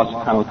than Allah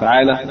subhanahu wa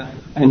ta'ala.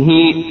 And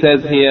he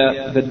says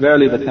here that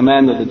verily the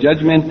command or the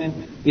judgment,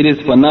 it is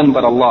for none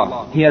but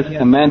Allah. He has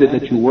commanded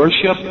that you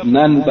worship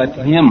none but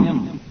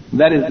Him.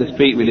 That is the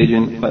straight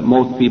religion, but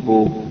most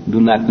people do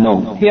not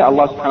know. Here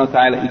Allah subhanahu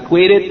wa ta'ala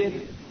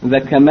equated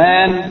the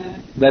command,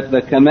 that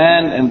the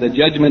command and the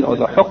judgment or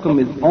the hukm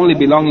is only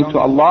belonging to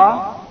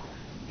Allah.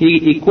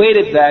 He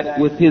equated that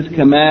with His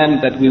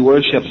command that we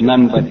worship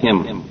none but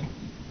Him.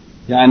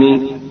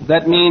 Yani,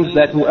 that means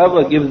that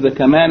whoever gives the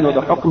command or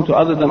the hukm to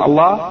other than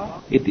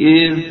Allah, it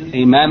is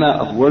a manner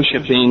of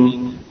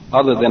worshipping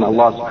other than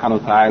Allah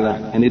subhanahu wa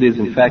ta'ala, and it is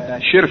in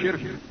fact shirk.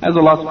 As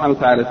Allah subhanahu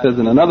wa ta'ala says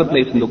in another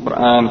place in the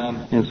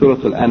Quran, in Surah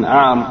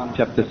Al-An'am,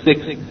 chapter 6,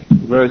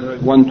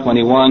 verse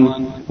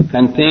 121,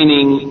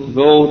 containing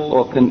those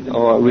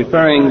or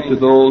referring to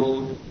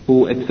those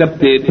who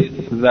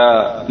accepted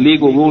the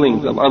legal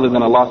rulings of other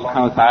than Allah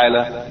subhanahu wa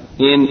ta'ala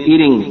in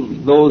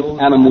eating those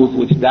animals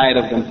which died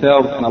of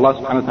themselves. And Allah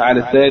subhanahu wa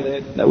ta'ala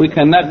said that we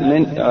cannot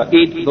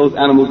eat those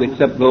animals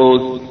except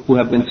those who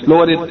have been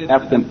slaughtered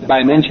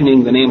by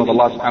mentioning the name of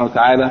Allah subhanahu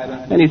wa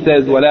ta'ala. And He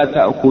says, وَلَا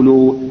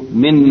تَأْكُلُوا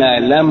مِمَّا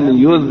لَمْ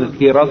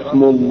يُذْكِرَ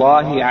اسْمُ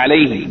اللَّهِ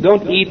عَلَيْهِ.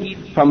 Don't eat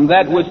from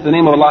that which the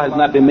name of Allah has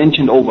not been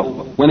mentioned over.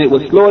 When it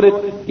was slaughtered,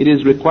 it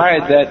is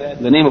required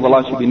that the name of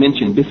Allah should be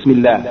mentioned,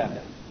 Bismillah.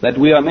 That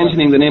we are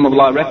mentioning the name of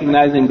Allah,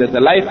 recognizing that the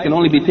life can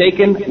only be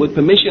taken with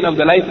permission of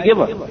the life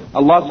giver,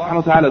 Allah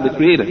subhanahu wa ta'ala, the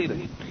creator.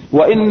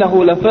 وَإِنَّهُ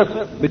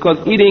لَفِسْقٌ, because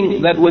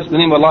eating that which the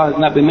name of Allah has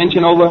not been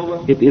mentioned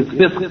over, it is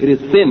fisq, it is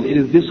sin, it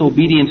is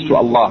disobedience to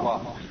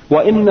Allah.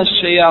 وَإِنَّ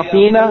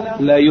الشَّيَاطِينَ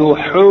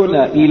لَيُوحُونَ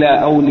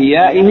إِلَىٰ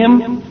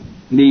أَوْلِيَائِهِمْ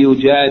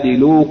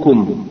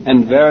لِيُجَادِلُوكُمْ,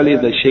 and verily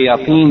the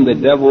shayateen, the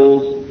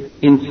devils,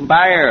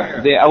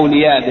 inspire their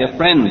awliya, their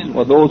friends,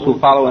 or those who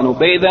follow and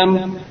obey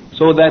them,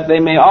 so that they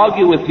may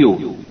argue with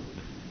you.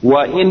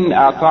 وَإِنْ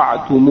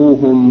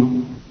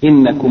أَطَعْتُمُوهُمْ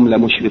إِنَّكُمْ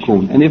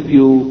لَمُشْرِكُونَ, and if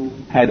you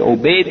had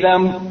obeyed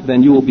them,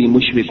 then you will be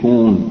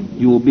mushrikun.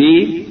 You will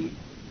be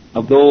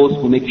of those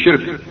who make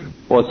shirk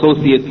or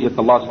associate with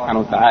Allah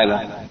subhanahu wa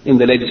ta'ala in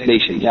the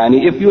legislation.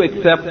 Yani if you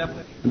accept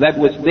that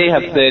which they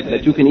have said,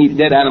 that you can eat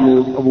dead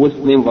animals of which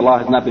the name of Allah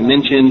has not been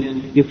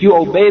mentioned, if you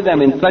obey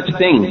them in such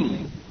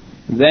things,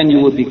 then you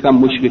will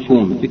become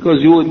mushrikun,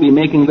 because you will be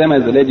making them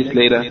as a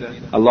legislator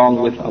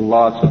along with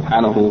Allah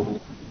subhanahu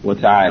wa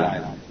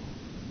ta'ala.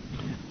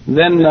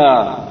 Then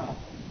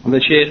the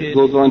Shaykh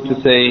goes on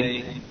to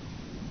say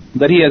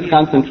that he has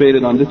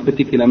concentrated on this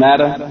particular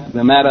matter,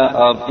 the matter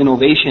of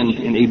innovation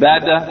in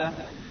ibadah,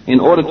 in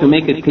order to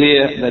make it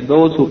clear that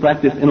those who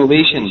practice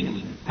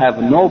innovation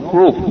have no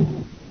proof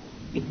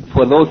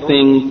for those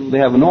things, they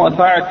have no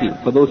authority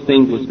for those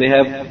things which they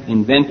have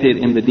invented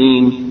in the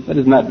deen that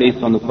is not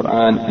based on the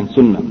Quran and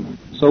Sunnah.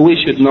 So we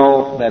should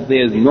know that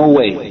there is no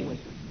way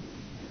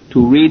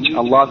to reach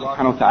Allah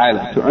subhanahu wa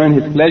ta'ala, to earn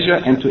His pleasure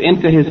and to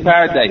enter His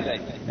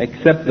paradise,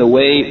 except the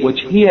way which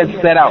He has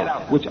set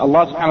out, which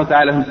Allah subhanahu wa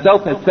ta'ala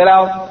Himself has set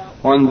out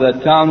on the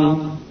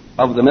tongue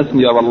of the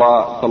Messenger of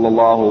Allah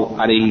sallallahu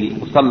alayhi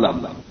wa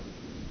sallam.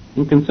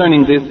 And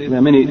concerning this, there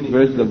are many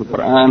verses of the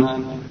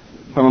Quran.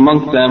 From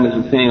amongst them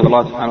is the saying of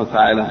Allah subhanahu wa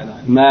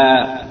ta'ala,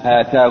 مَا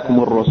آتَاكُمُ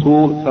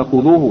الرَّسُولُ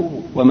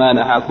فَخُذُوهُ وَمَا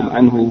نَهَاكُمْ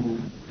عَنْهُ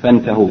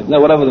فَانْتَهُوا.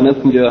 Now whatever the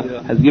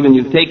Messenger has given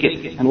you, take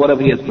it, and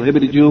whatever he has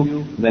prohibited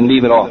you, then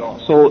leave it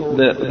off. So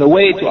the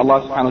way to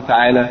Allah subhanahu wa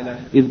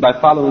ta'ala is by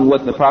following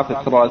what the Prophet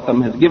sallallahu alaihi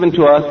wasallam has given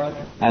to us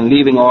and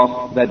leaving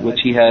off that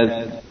which he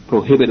has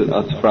prohibited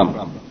us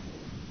from.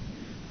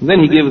 Then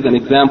he gives an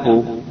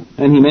example,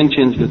 and he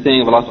mentions the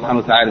saying of Allah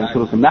subhanahu wa ta'ala in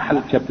Surah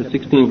Al-Nahl, chapter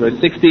 16, verse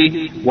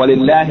 60,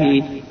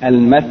 وَلِلَّهِ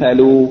الْمَثَلُ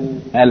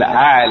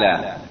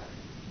الْأَعْلَى.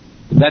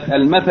 That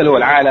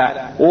al-mathalu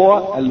al-ala,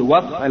 or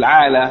al-wasf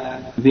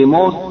al-ala,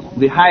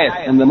 the highest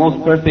and the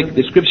most perfect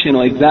description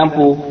or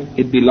example,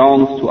 it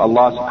belongs to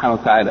Allah subhanahu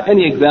wa ta'ala.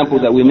 Any example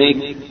that we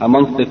make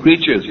amongst the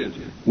creatures,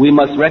 we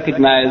must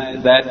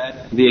recognize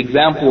that the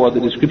example or the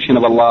description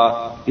of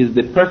Allah is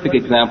the perfect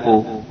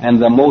example and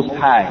the most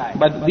high.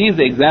 But these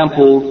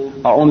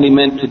examples are only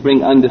meant to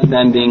bring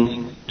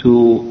understanding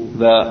to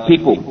the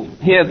people.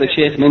 Here the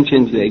Shaykh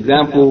mentions the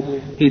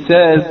example. He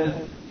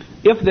says,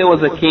 if there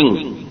was a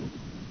king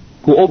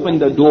who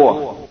opened the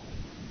door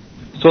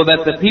so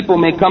that the people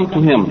may come to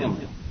him,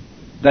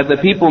 that the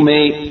people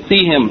may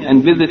see him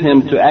and visit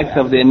him to ask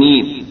of their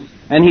needs,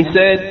 and he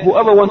said,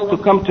 whoever wants to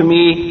come to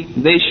me,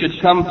 they should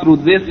come through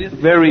this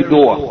very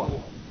door.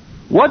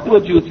 What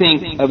would you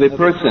think of a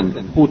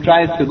person who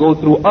tries to go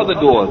through other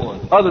doors,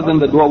 other than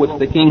the door which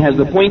the king has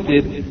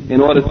appointed,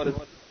 in order to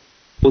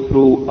go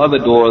through other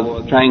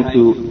doors trying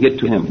to get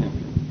to him?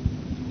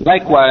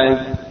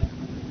 Likewise,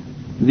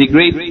 the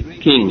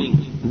great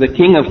king, the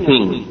King of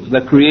Kings,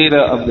 the creator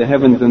of the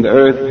heavens and the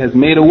earth, has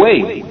made a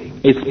way,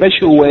 a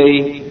special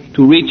way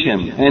to reach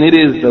him, and it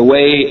is the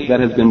way that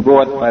has been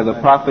brought by the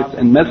prophets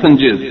and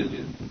messengers,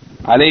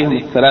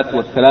 alayhim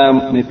salatu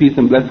wassalam, may peace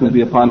and blessings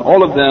be upon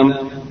all of them,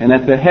 and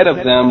at the head of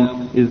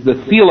them is the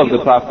seal of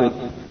the prophets,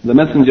 the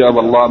messenger of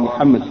Allah,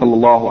 Muhammad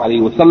sallallahu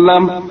alayhi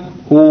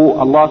wasallam, who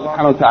Allah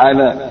subhanahu wa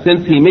ta'ala,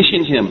 since He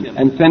missioned him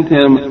and sent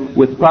him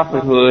with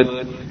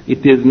prophethood,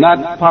 it is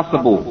not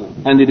possible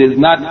and it is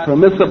not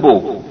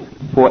permissible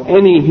for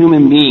any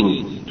human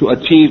being to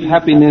achieve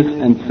happiness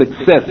and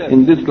success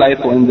in this life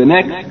or in the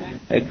next,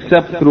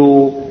 except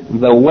through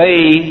the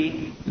way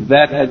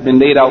that has been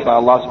laid out by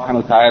Allah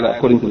subhanahu wa ta'ala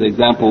according to the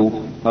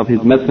example of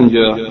His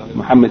messenger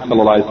Muhammad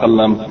sallallahu alaihi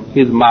wasallam,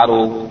 his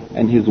model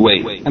and his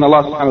way. And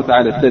Allah subhanahu wa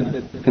ta'ala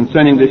said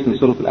concerning this in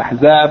Surah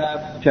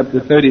Al-Ahzab, chapter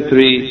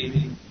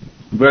 33,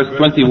 verse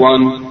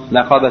 21,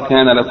 لَقَدْ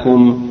كَانَ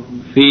لَكُمْ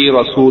فِي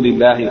رَسُولِ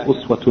اللَّهِ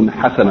أُسْوَةٌ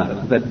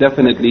حَسَنَةٌ. That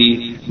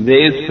definitely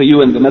there is for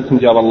you in the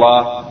messenger of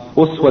Allah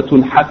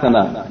أُسْوَةٌ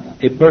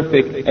حَسَنَةٌ, a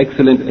perfect,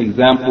 excellent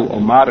example or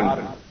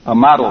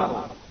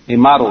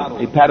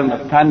a pattern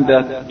of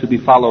conduct to be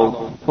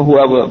followed for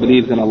whoever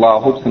believes in Allah,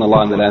 hopes in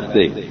Allah in the last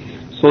day.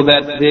 So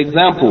that the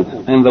example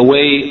and the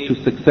way to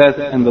success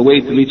and the way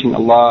to reaching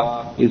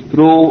Allah is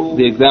through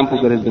the example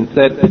that has been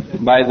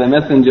set by the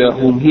messenger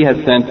whom He has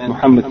sent,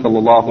 Muhammad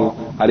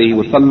sallallahu alayhi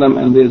wa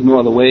sallam, and there is no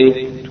other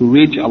way to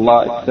reach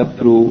Allah except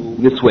through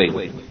this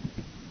way.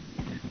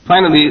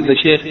 Finally, the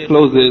Shaykh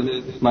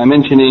closes by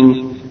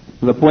mentioning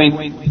the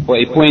point, or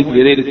a point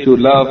related to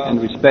love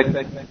and respect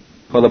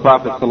for the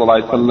Prophet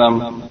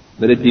ﷺ,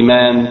 that it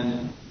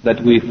demands that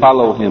we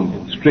follow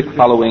him, strict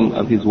following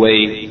of his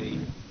way,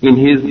 in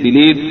his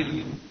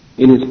beliefs,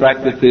 in his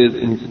practices,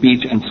 in his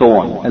speech, and so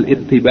on.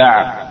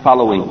 Al-ittiba',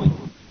 following.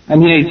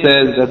 And here he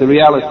says that the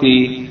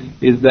reality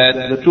is that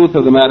the truth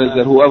of the matter is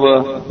that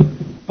whoever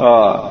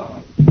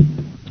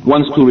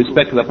wants to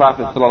respect the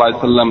Prophet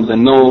ﷺ,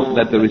 then know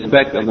that the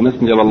respect of the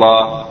Messenger of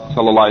Allah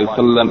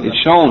ﷺ is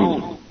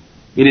shown.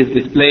 It is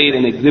displayed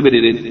and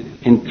exhibited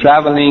in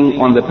traveling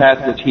on the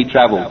path which he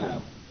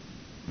traveled,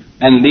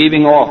 and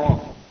leaving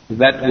off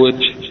that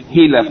which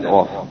he left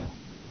off.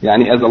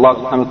 Yani as Allah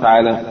subhanahu wa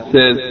ta'ala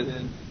says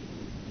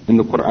in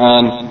the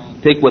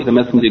Quran, take what the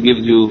Messenger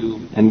gives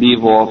you and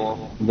leave off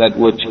that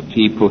which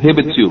he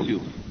prohibits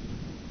you.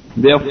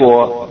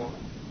 Therefore,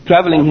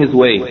 traveling his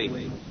way,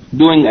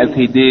 doing as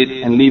he did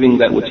and leaving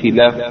that which he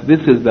left,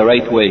 this is the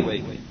right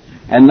way.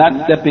 And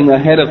not stepping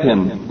ahead of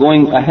him,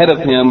 going ahead of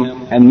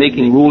him and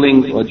making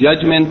rulings or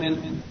judgments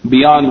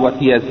beyond what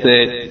he has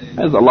said,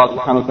 as Allah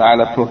subhanahu wa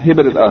ta'ala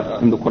prohibited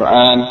us in the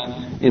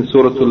Quran in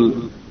Surah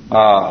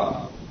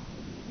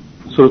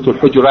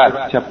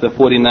Al-Hujurat, chapter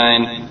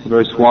 49,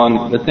 verse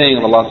 1, the saying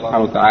of Allah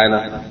subhanahu wa ta'ala,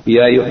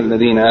 يَا أَيُّهَا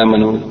الَّذِينَ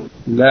آمَنُوا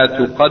لَا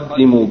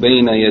تُقَدِّمُوا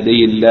بَيْنَ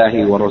يَدَيِ اللَّهِ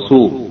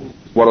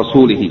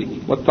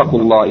وَرَسُولِهِ وَاتَّقُوا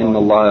اللَّهَ إِنَّ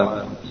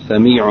اللَّهَ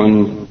سَمِيعٌ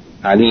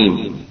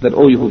عَلِيمٌ. That,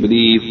 O you who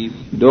believe,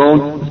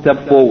 don't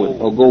step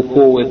forward or go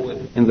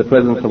forward in the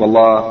presence of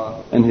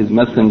Allah and His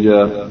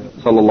Messenger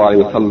sallallahu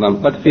alaihi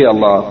wasallam, but fear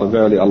Allah, for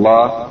verily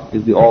Allah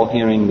is the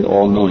all-hearing, the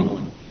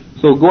all-knowing.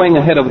 So going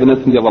ahead of the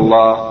Messenger of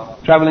Allah,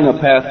 traveling a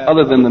path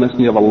other than the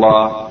Messenger of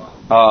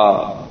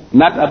Allah,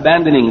 not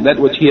abandoning that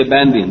which he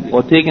abandoned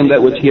or taking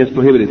that which he has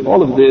prohibited,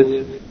 all of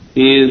this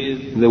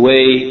is the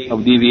way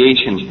of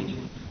deviation.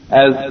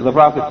 As the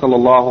Prophet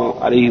sallallahu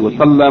alaihi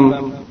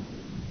wasallam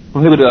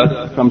prohibited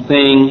us from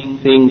saying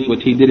things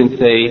which he didn't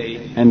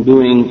say and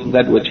doing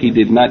that which he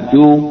did not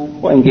do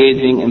or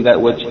engaging in that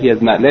which he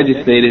has not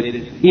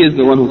legislated. He is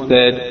the one who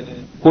said,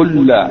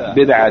 كُلَّ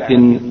بِدْعَةٍ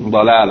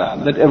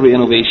ضَلَالَةٍ, that every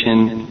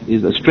innovation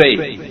is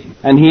astray.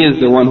 And he is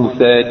the one who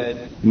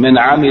said, مَنْ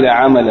عَمِلَ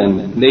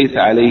عَمَلًا لَيْسَ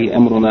عَلَيْهِ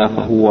أَمْرُنَا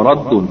فَهُوَ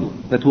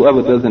رَدٌّ, that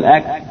whoever does an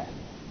act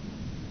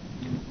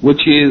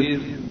which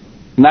is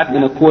not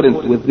in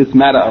accordance with this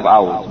matter of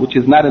ours, which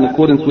is not in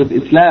accordance with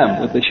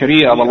Islam, with the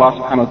Sharia of Allah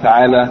subhanahu wa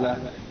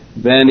ta'ala,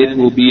 then it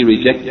will be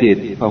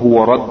rejected.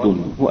 فَهُوَ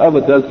رَدٌّ.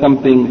 Whoever does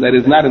something that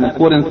is not in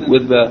accordance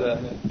with the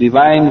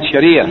divine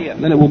Sharia,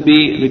 then it will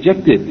be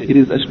rejected. It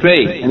is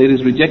astray and it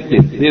is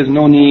rejected. There is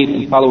no need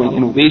in following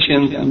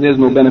innovations and there is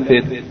no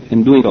benefit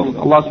in doing so.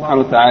 Allah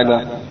subhanahu wa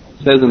ta'ala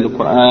says in the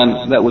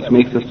Quran that which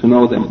makes us to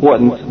know the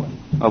importance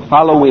of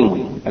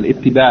following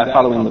al-ittiba',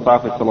 following the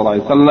Prophet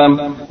sallallahu alaihi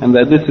wasallam, and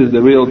that this is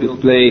the real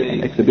display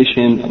and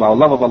exhibition of our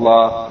love of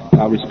Allah,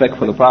 our respect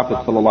for the Prophet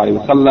sallallahu alaihi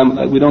wasallam,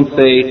 that we don't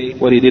say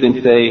what he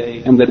didn't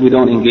say, and that we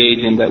don't engage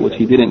in that which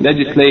he didn't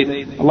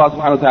legislate. Allah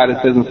subhanahu wa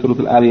ta'ala says in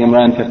Surah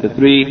Al-Imran chapter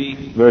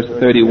 3, verse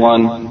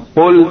 31,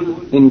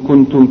 قُلْ إِن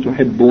كُنْتُمْ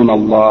تُحِبُّونَ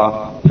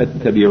اللَّهَ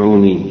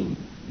فَاتَّبِعُونِي.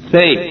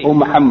 Say, O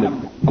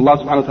Muhammad, Allah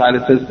subhanahu wa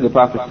ta'ala says to the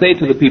Prophet, say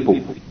to the people,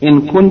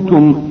 in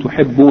kuntum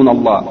tuhibbun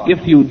Allah,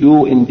 if you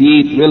do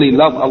indeed really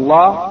love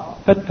Allah,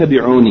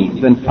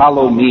 fattabi'uni, then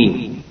follow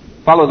me.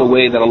 Follow the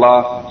way that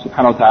Allah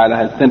subhanahu wa ta'ala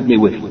has sent me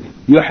with.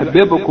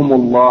 يُحْبِبُكُمُ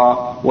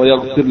اللَّهُ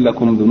وَيَغْفِرْ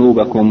لَكُمْ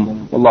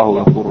ذُنُوبَكُمْ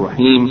وَاللَّهُ غَفُورٌ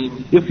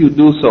رَحِيمٌ. If you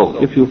do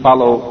so, if you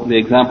follow the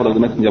example of the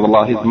Messenger of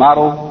Allah, his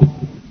model,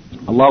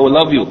 Allah will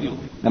love you,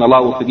 and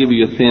Allah will forgive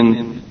you your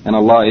sins, and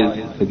Allah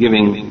is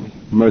forgiving,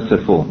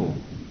 merciful.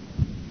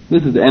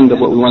 This is the end of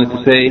what we wanted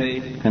to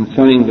say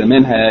concerning the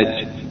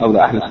manhaj of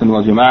the Ahl-us-Sunnah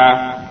wal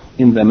Jama'ah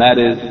in the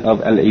matters of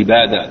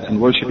al-ibadah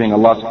and worshipping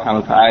Allah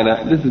subhanahu wa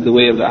ta'ala. This is the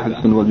way of the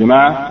Ahl-us-Sunnah wal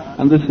Jama'ah,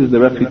 and this is the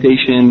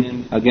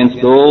refutation against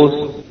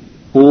those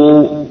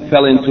who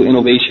fell into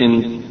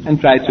innovations and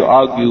tried to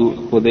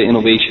argue for their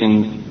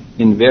innovations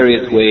in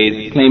various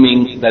ways,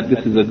 claiming that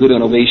this is a good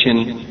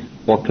innovation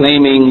or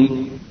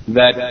claiming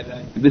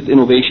that this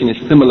innovation is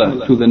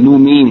similar to the new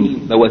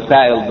means, the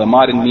wasa'il, the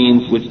modern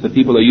means which the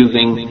people are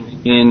using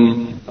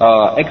in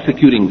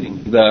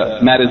executing the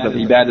matters of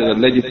ibadah that are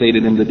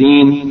legislated in the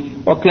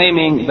deen, or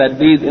claiming that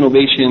these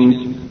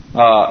innovations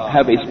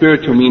have a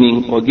spiritual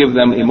meaning or give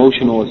them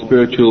emotional or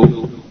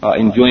spiritual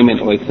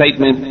enjoyment or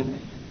excitement.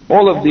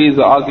 All of these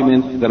are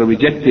arguments that are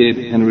rejected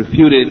and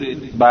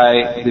refuted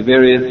by the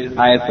various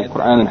ayats of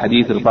Quran and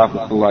Hadith of the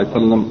Prophet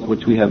ﷺ,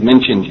 which we have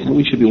mentioned, and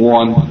we should be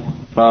warned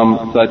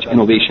from such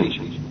innovations.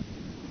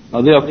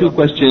 There are a few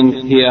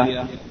questions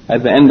here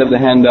at the end of the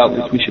handout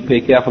which we should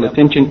pay careful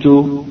attention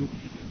to.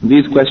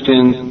 These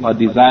questions are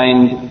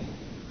designed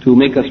to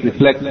make us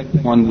reflect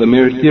on the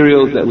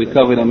materials that we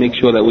covered and make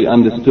sure that we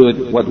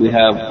understood what we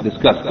have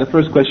discussed. The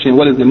first question,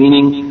 what is the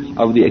meaning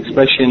of the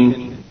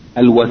expression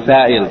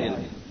al-wasa'il?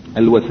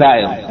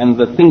 Al-wasa'il, and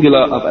the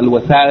singular of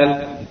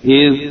al-wasa'il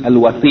is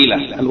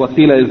al-wasila.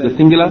 Al-wasila is the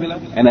singular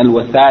and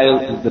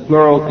al-wasa'il is the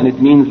plural, and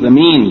it means the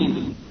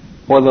means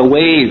or the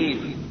ways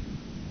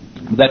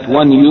that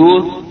one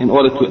use in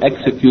order to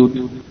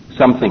execute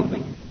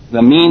something.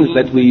 The means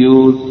that we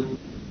use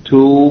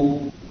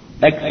to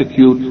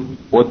execute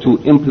or to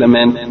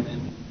implement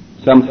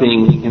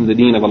something in the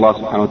deen of Allah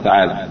subhanahu wa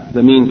ta'ala.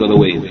 The means or the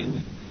ways.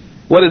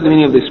 What is the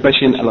meaning of the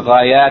expression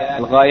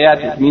al-ghayat?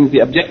 Al-ghayat, it means the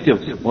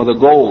objective or the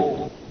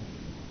goal.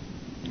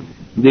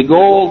 The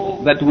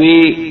goal that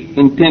we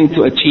intend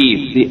to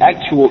achieve, the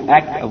actual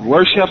act of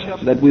worship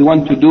that we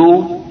want to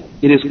do,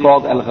 it is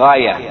called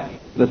al-ghaya.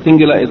 The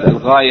singular is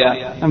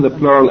al-ghaya and the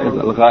plural is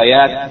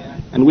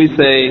al-ghayat. And we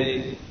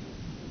say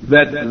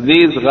that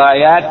these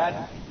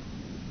ghayat,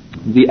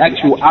 the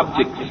actual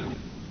objects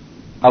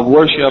of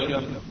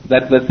worship,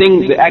 that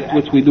the act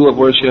which we do of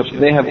worship,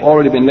 they have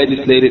already been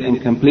legislated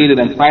and completed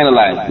and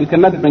finalized. We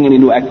cannot bring any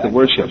new acts of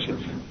worship.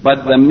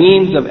 But the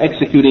means of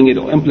executing it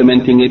or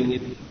implementing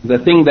it, the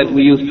thing that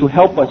we use to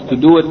help us to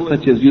do it,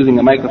 such as using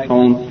a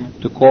microphone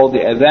to call the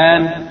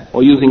adhan,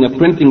 or using a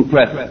printing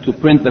press to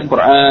print the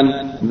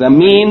Quran, the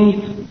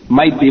means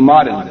might be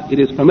modern. It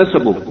is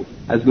permissible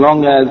as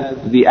long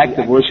as the act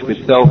of worship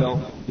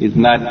itself is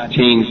not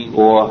changed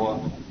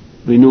or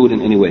renewed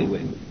in any way.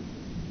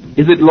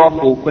 Is it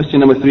lawful,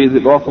 question number 3, is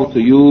it lawful to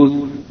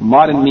use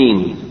modern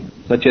means,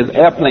 such as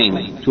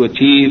airplanes, to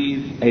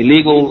achieve a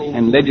legal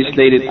and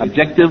legislated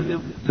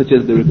objective, such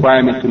as the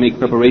requirement to make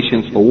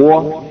preparations for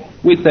war?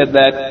 We said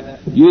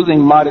that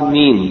using modern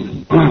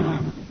means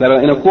that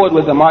are in accord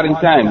with the modern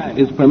times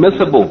is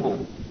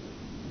permissible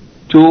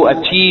to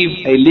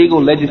achieve a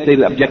legal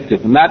legislated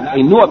objective, not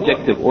a new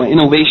objective or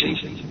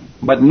innovation.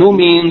 But new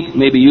means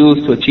may be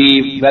used to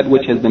achieve that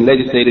which has been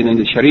legislated in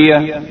the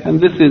Sharia, and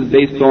this is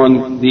based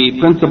on the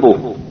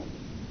principle,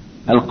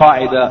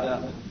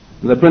 al-qaida,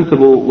 the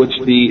principle which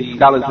the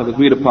scholars have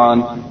agreed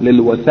upon,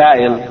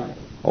 lil-wasa'il,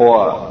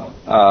 or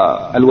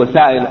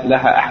al-wasa'il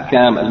laha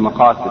ahkam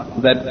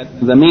al-maqasid,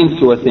 that the means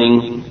to a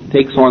thing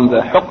takes on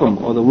the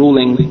hukm or the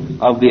ruling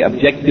of the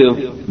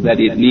objective that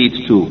it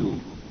leads to.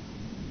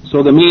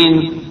 So the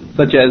means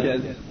such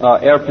as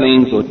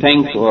airplanes or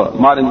tanks or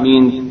modern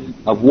means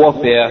of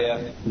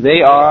warfare,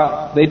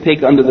 they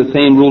take under the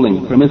same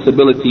ruling,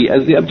 permissibility,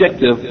 as the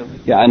objective,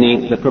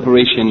 yani the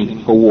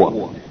preparation for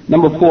war.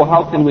 Number 4,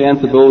 how can we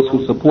answer those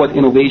who support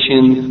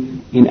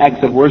innovations in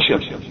acts of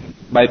worship?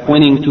 By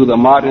pointing to the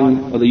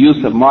modern or the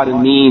use of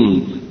modern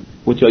means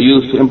which are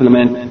used to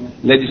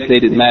implement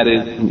legislated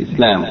matters in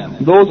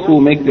Islam. Those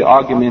who make the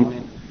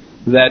argument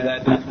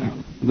that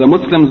the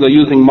Muslims are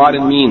using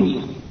modern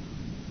means,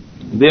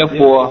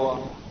 therefore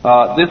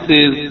this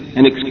is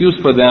an excuse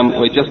for them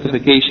or a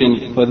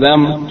justification for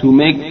them to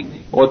make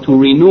or to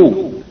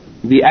renew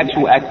the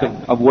actual act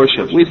of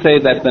worship. We say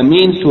that the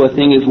means to a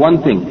thing is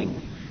one thing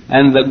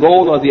and the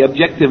goal or the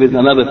objective is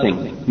another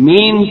thing.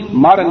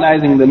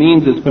 Modernizing the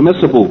means is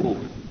permissible,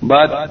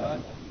 but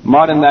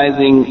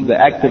modernizing the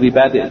act of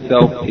ibadah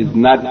itself is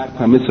not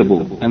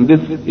permissible. And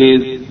this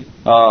is,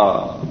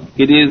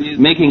 it is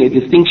making a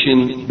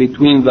distinction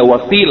between the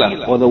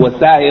wasila or the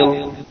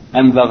wasail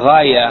and the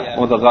ghaya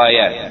or the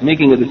ghayat,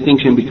 making a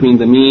distinction between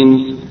the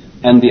means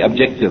and the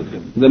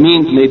objective. The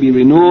means may be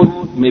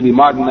renewed, may be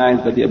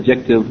modernized, but the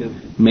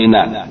objective may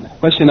not.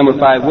 Question number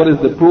 5, what is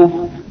the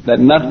proof that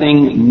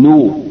nothing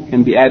new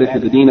can be added to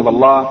the deen of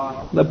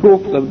Allah? The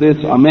proofs of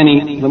this are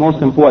many. The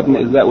most important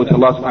is that which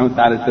Allah subhanahu wa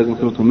ta'ala says in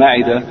Surah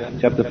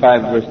Al-Ma'idah, chapter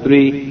 5, verse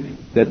 3,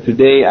 that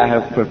today I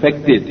have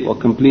perfected or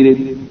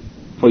completed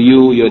for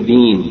you your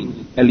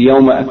deen.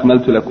 Al-yawma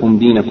akmaltu lakum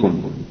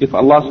deenakum. If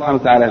Allah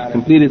subhanahu wa ta'ala has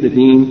completed the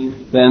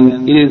deen,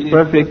 then it is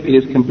perfect, it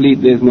is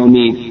complete, there is no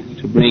need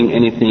to bring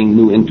anything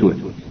new into it.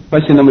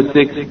 Question number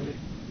 6,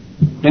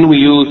 can we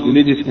use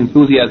religious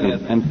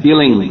enthusiasm and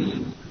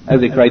feelings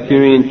as a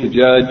criterion to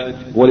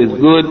judge what is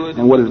good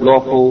and what is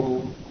lawful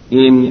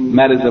in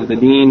matters of the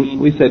deen?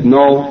 We said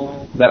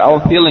no, that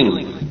our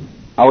feelings,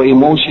 our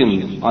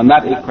emotions are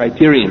not a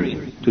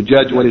criterion to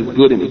judge what is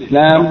good in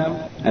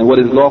Islam and what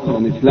is lawful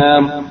in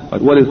Islam,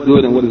 but what is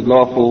good and what is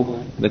lawful,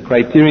 the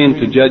criterion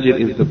to judge it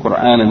is the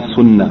Quran and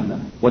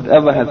Sunnah.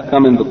 Whatever has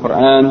come in the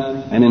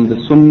Quran and in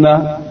the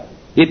Sunnah,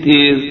 it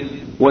is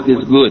what is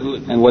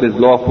good and what is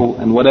lawful,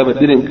 and whatever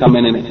didn't come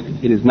in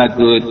it, it is not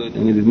good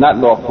and it is not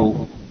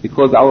lawful,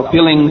 because our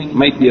feelings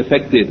might be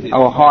affected,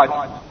 our heart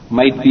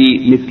might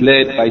be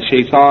misled by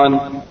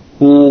shaitan,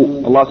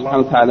 who Allah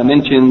subhanahu wa ta'ala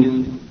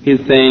mentions his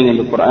saying in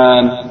the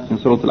Quran in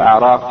Surah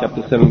Al-A'raf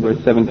chapter 7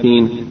 verse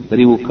 17, that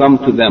he will come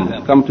to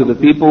them, come to the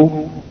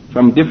people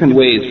from different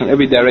ways, from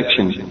every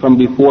direction, from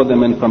before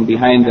them and from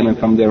behind them and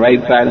from their right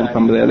side and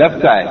from their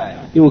left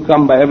side. He will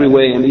come by every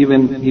way, and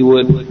even he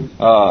would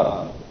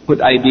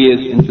put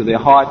ideas into their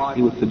hearts.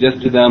 He would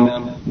suggest to them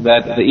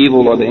that the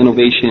evil or the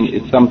innovation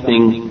is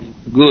something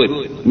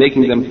good,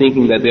 making them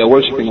thinking that they are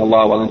worshipping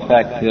Allah while in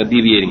fact they are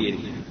deviating.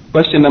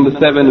 Question number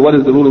 7, what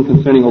is the ruling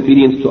concerning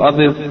obedience to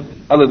others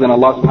other than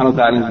Allah subhanahu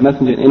wa ta'ala and His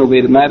Messenger in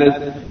innovative matters?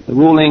 The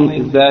ruling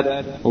is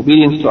that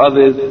obedience to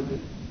others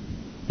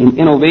in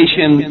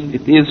innovation,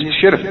 it is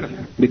shirk,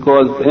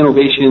 because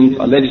innovations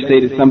are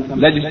legislating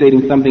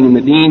something in the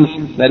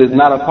deen that is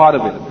not a part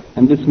of it.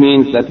 And this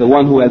means that the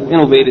one who has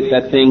innovated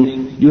that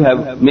thing, you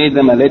have made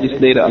them a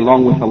legislator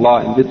along with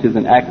Allah, and this is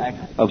an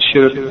act of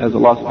shirk, as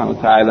Allah subhanahu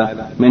wa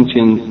ta'ala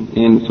mentions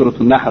in Surah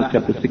Al-Nahl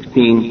chapter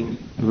 16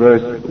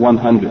 verse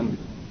 100.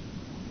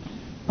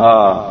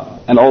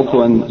 And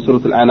also in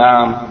Surah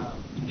Al-An'am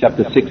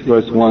chapter 6,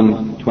 verse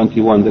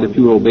 121, that if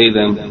you obey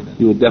them,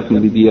 you will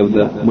definitely be of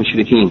the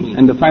mushrikeen.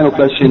 And the final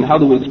question, how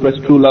do we express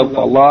true love for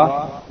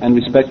Allah and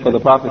respect for the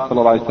Prophet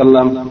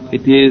ﷺ?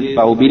 It is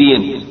by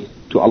obedience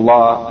to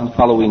Allah and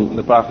following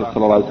the Prophet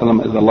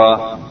ﷺ, as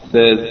Allah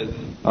says,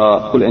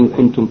 قُلْ إِن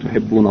كُنْتُمْ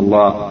تُحِبُّونَ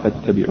اللَّهَ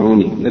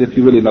فَاتَّبِعُونِي. That if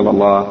you really love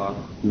Allah,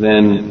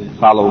 then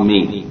follow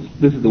me.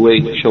 This is the way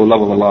to show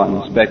love of Allah and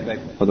respect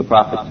for the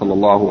Prophet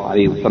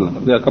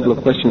ﷺ. There are a couple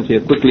of questions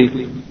here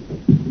quickly.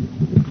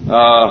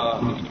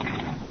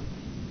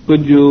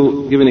 Could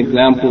you give an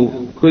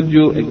example? Could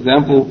you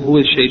example who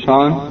is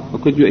shaitan? Or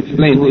could you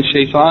explain who is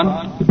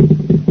shaitan?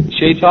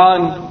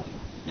 Shaitan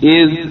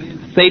is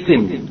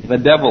Satan, the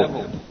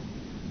devil,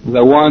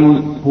 the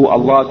one who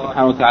Allah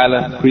subhanahu wa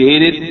ta'ala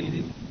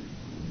created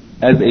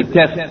as a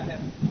test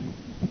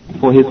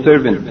for his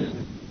servants.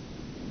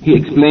 He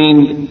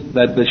explained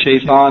that the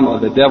shaitan or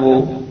the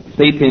devil,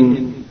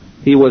 Satan,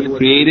 he was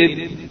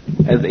created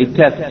as a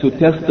test, to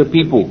test the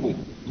people,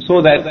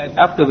 so that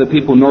after the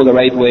people know the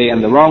right way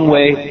and the wrong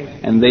way,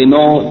 and they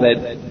know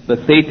that the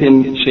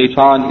Satan,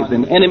 shaitan, is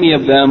an enemy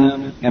of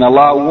them, and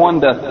Allah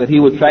warned us that he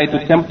would try to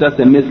tempt us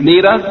and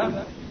mislead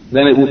us,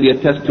 then it will be a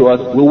test to us.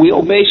 Will we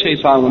obey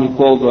shaitan when he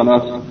calls on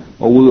us,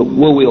 or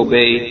will we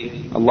obey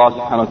Allah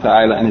subhanahu wa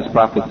ta'ala and his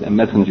prophets and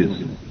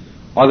messengers?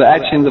 Are the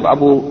actions of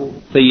Abu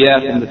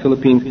Sayyaf in the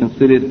Philippines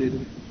considered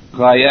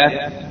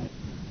ghayat?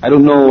 I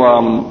don't know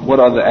what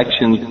are the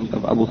actions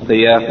of Abu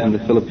Sayyaf in the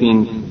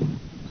Philippines,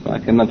 so I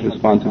cannot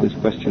respond to this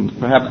question.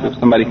 Perhaps if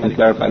somebody can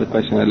clarify the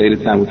question at a later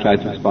time, we'll try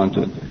to respond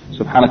to it.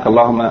 سبحانك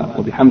اللهم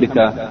وبحمدك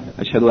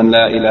أشهد أن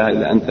لا إله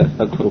إلا أنت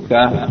أستغفرك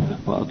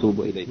وأتوب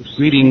إليك.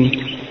 Greetings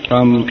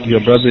from your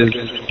brothers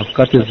of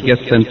Qatar's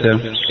Guest Center,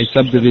 a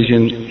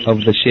subdivision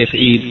of the Sheikh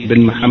Eid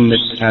bin Muhammad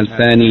Al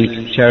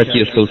Thani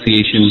Charity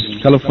Association.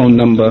 Telephone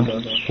number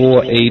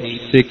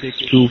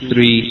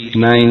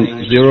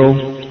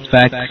 486-2390.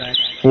 Fax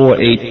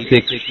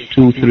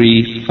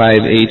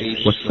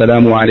 486-2358.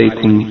 Wassalamu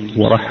alaikum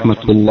wa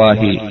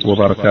rahmatullahi wa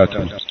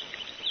barakatuh.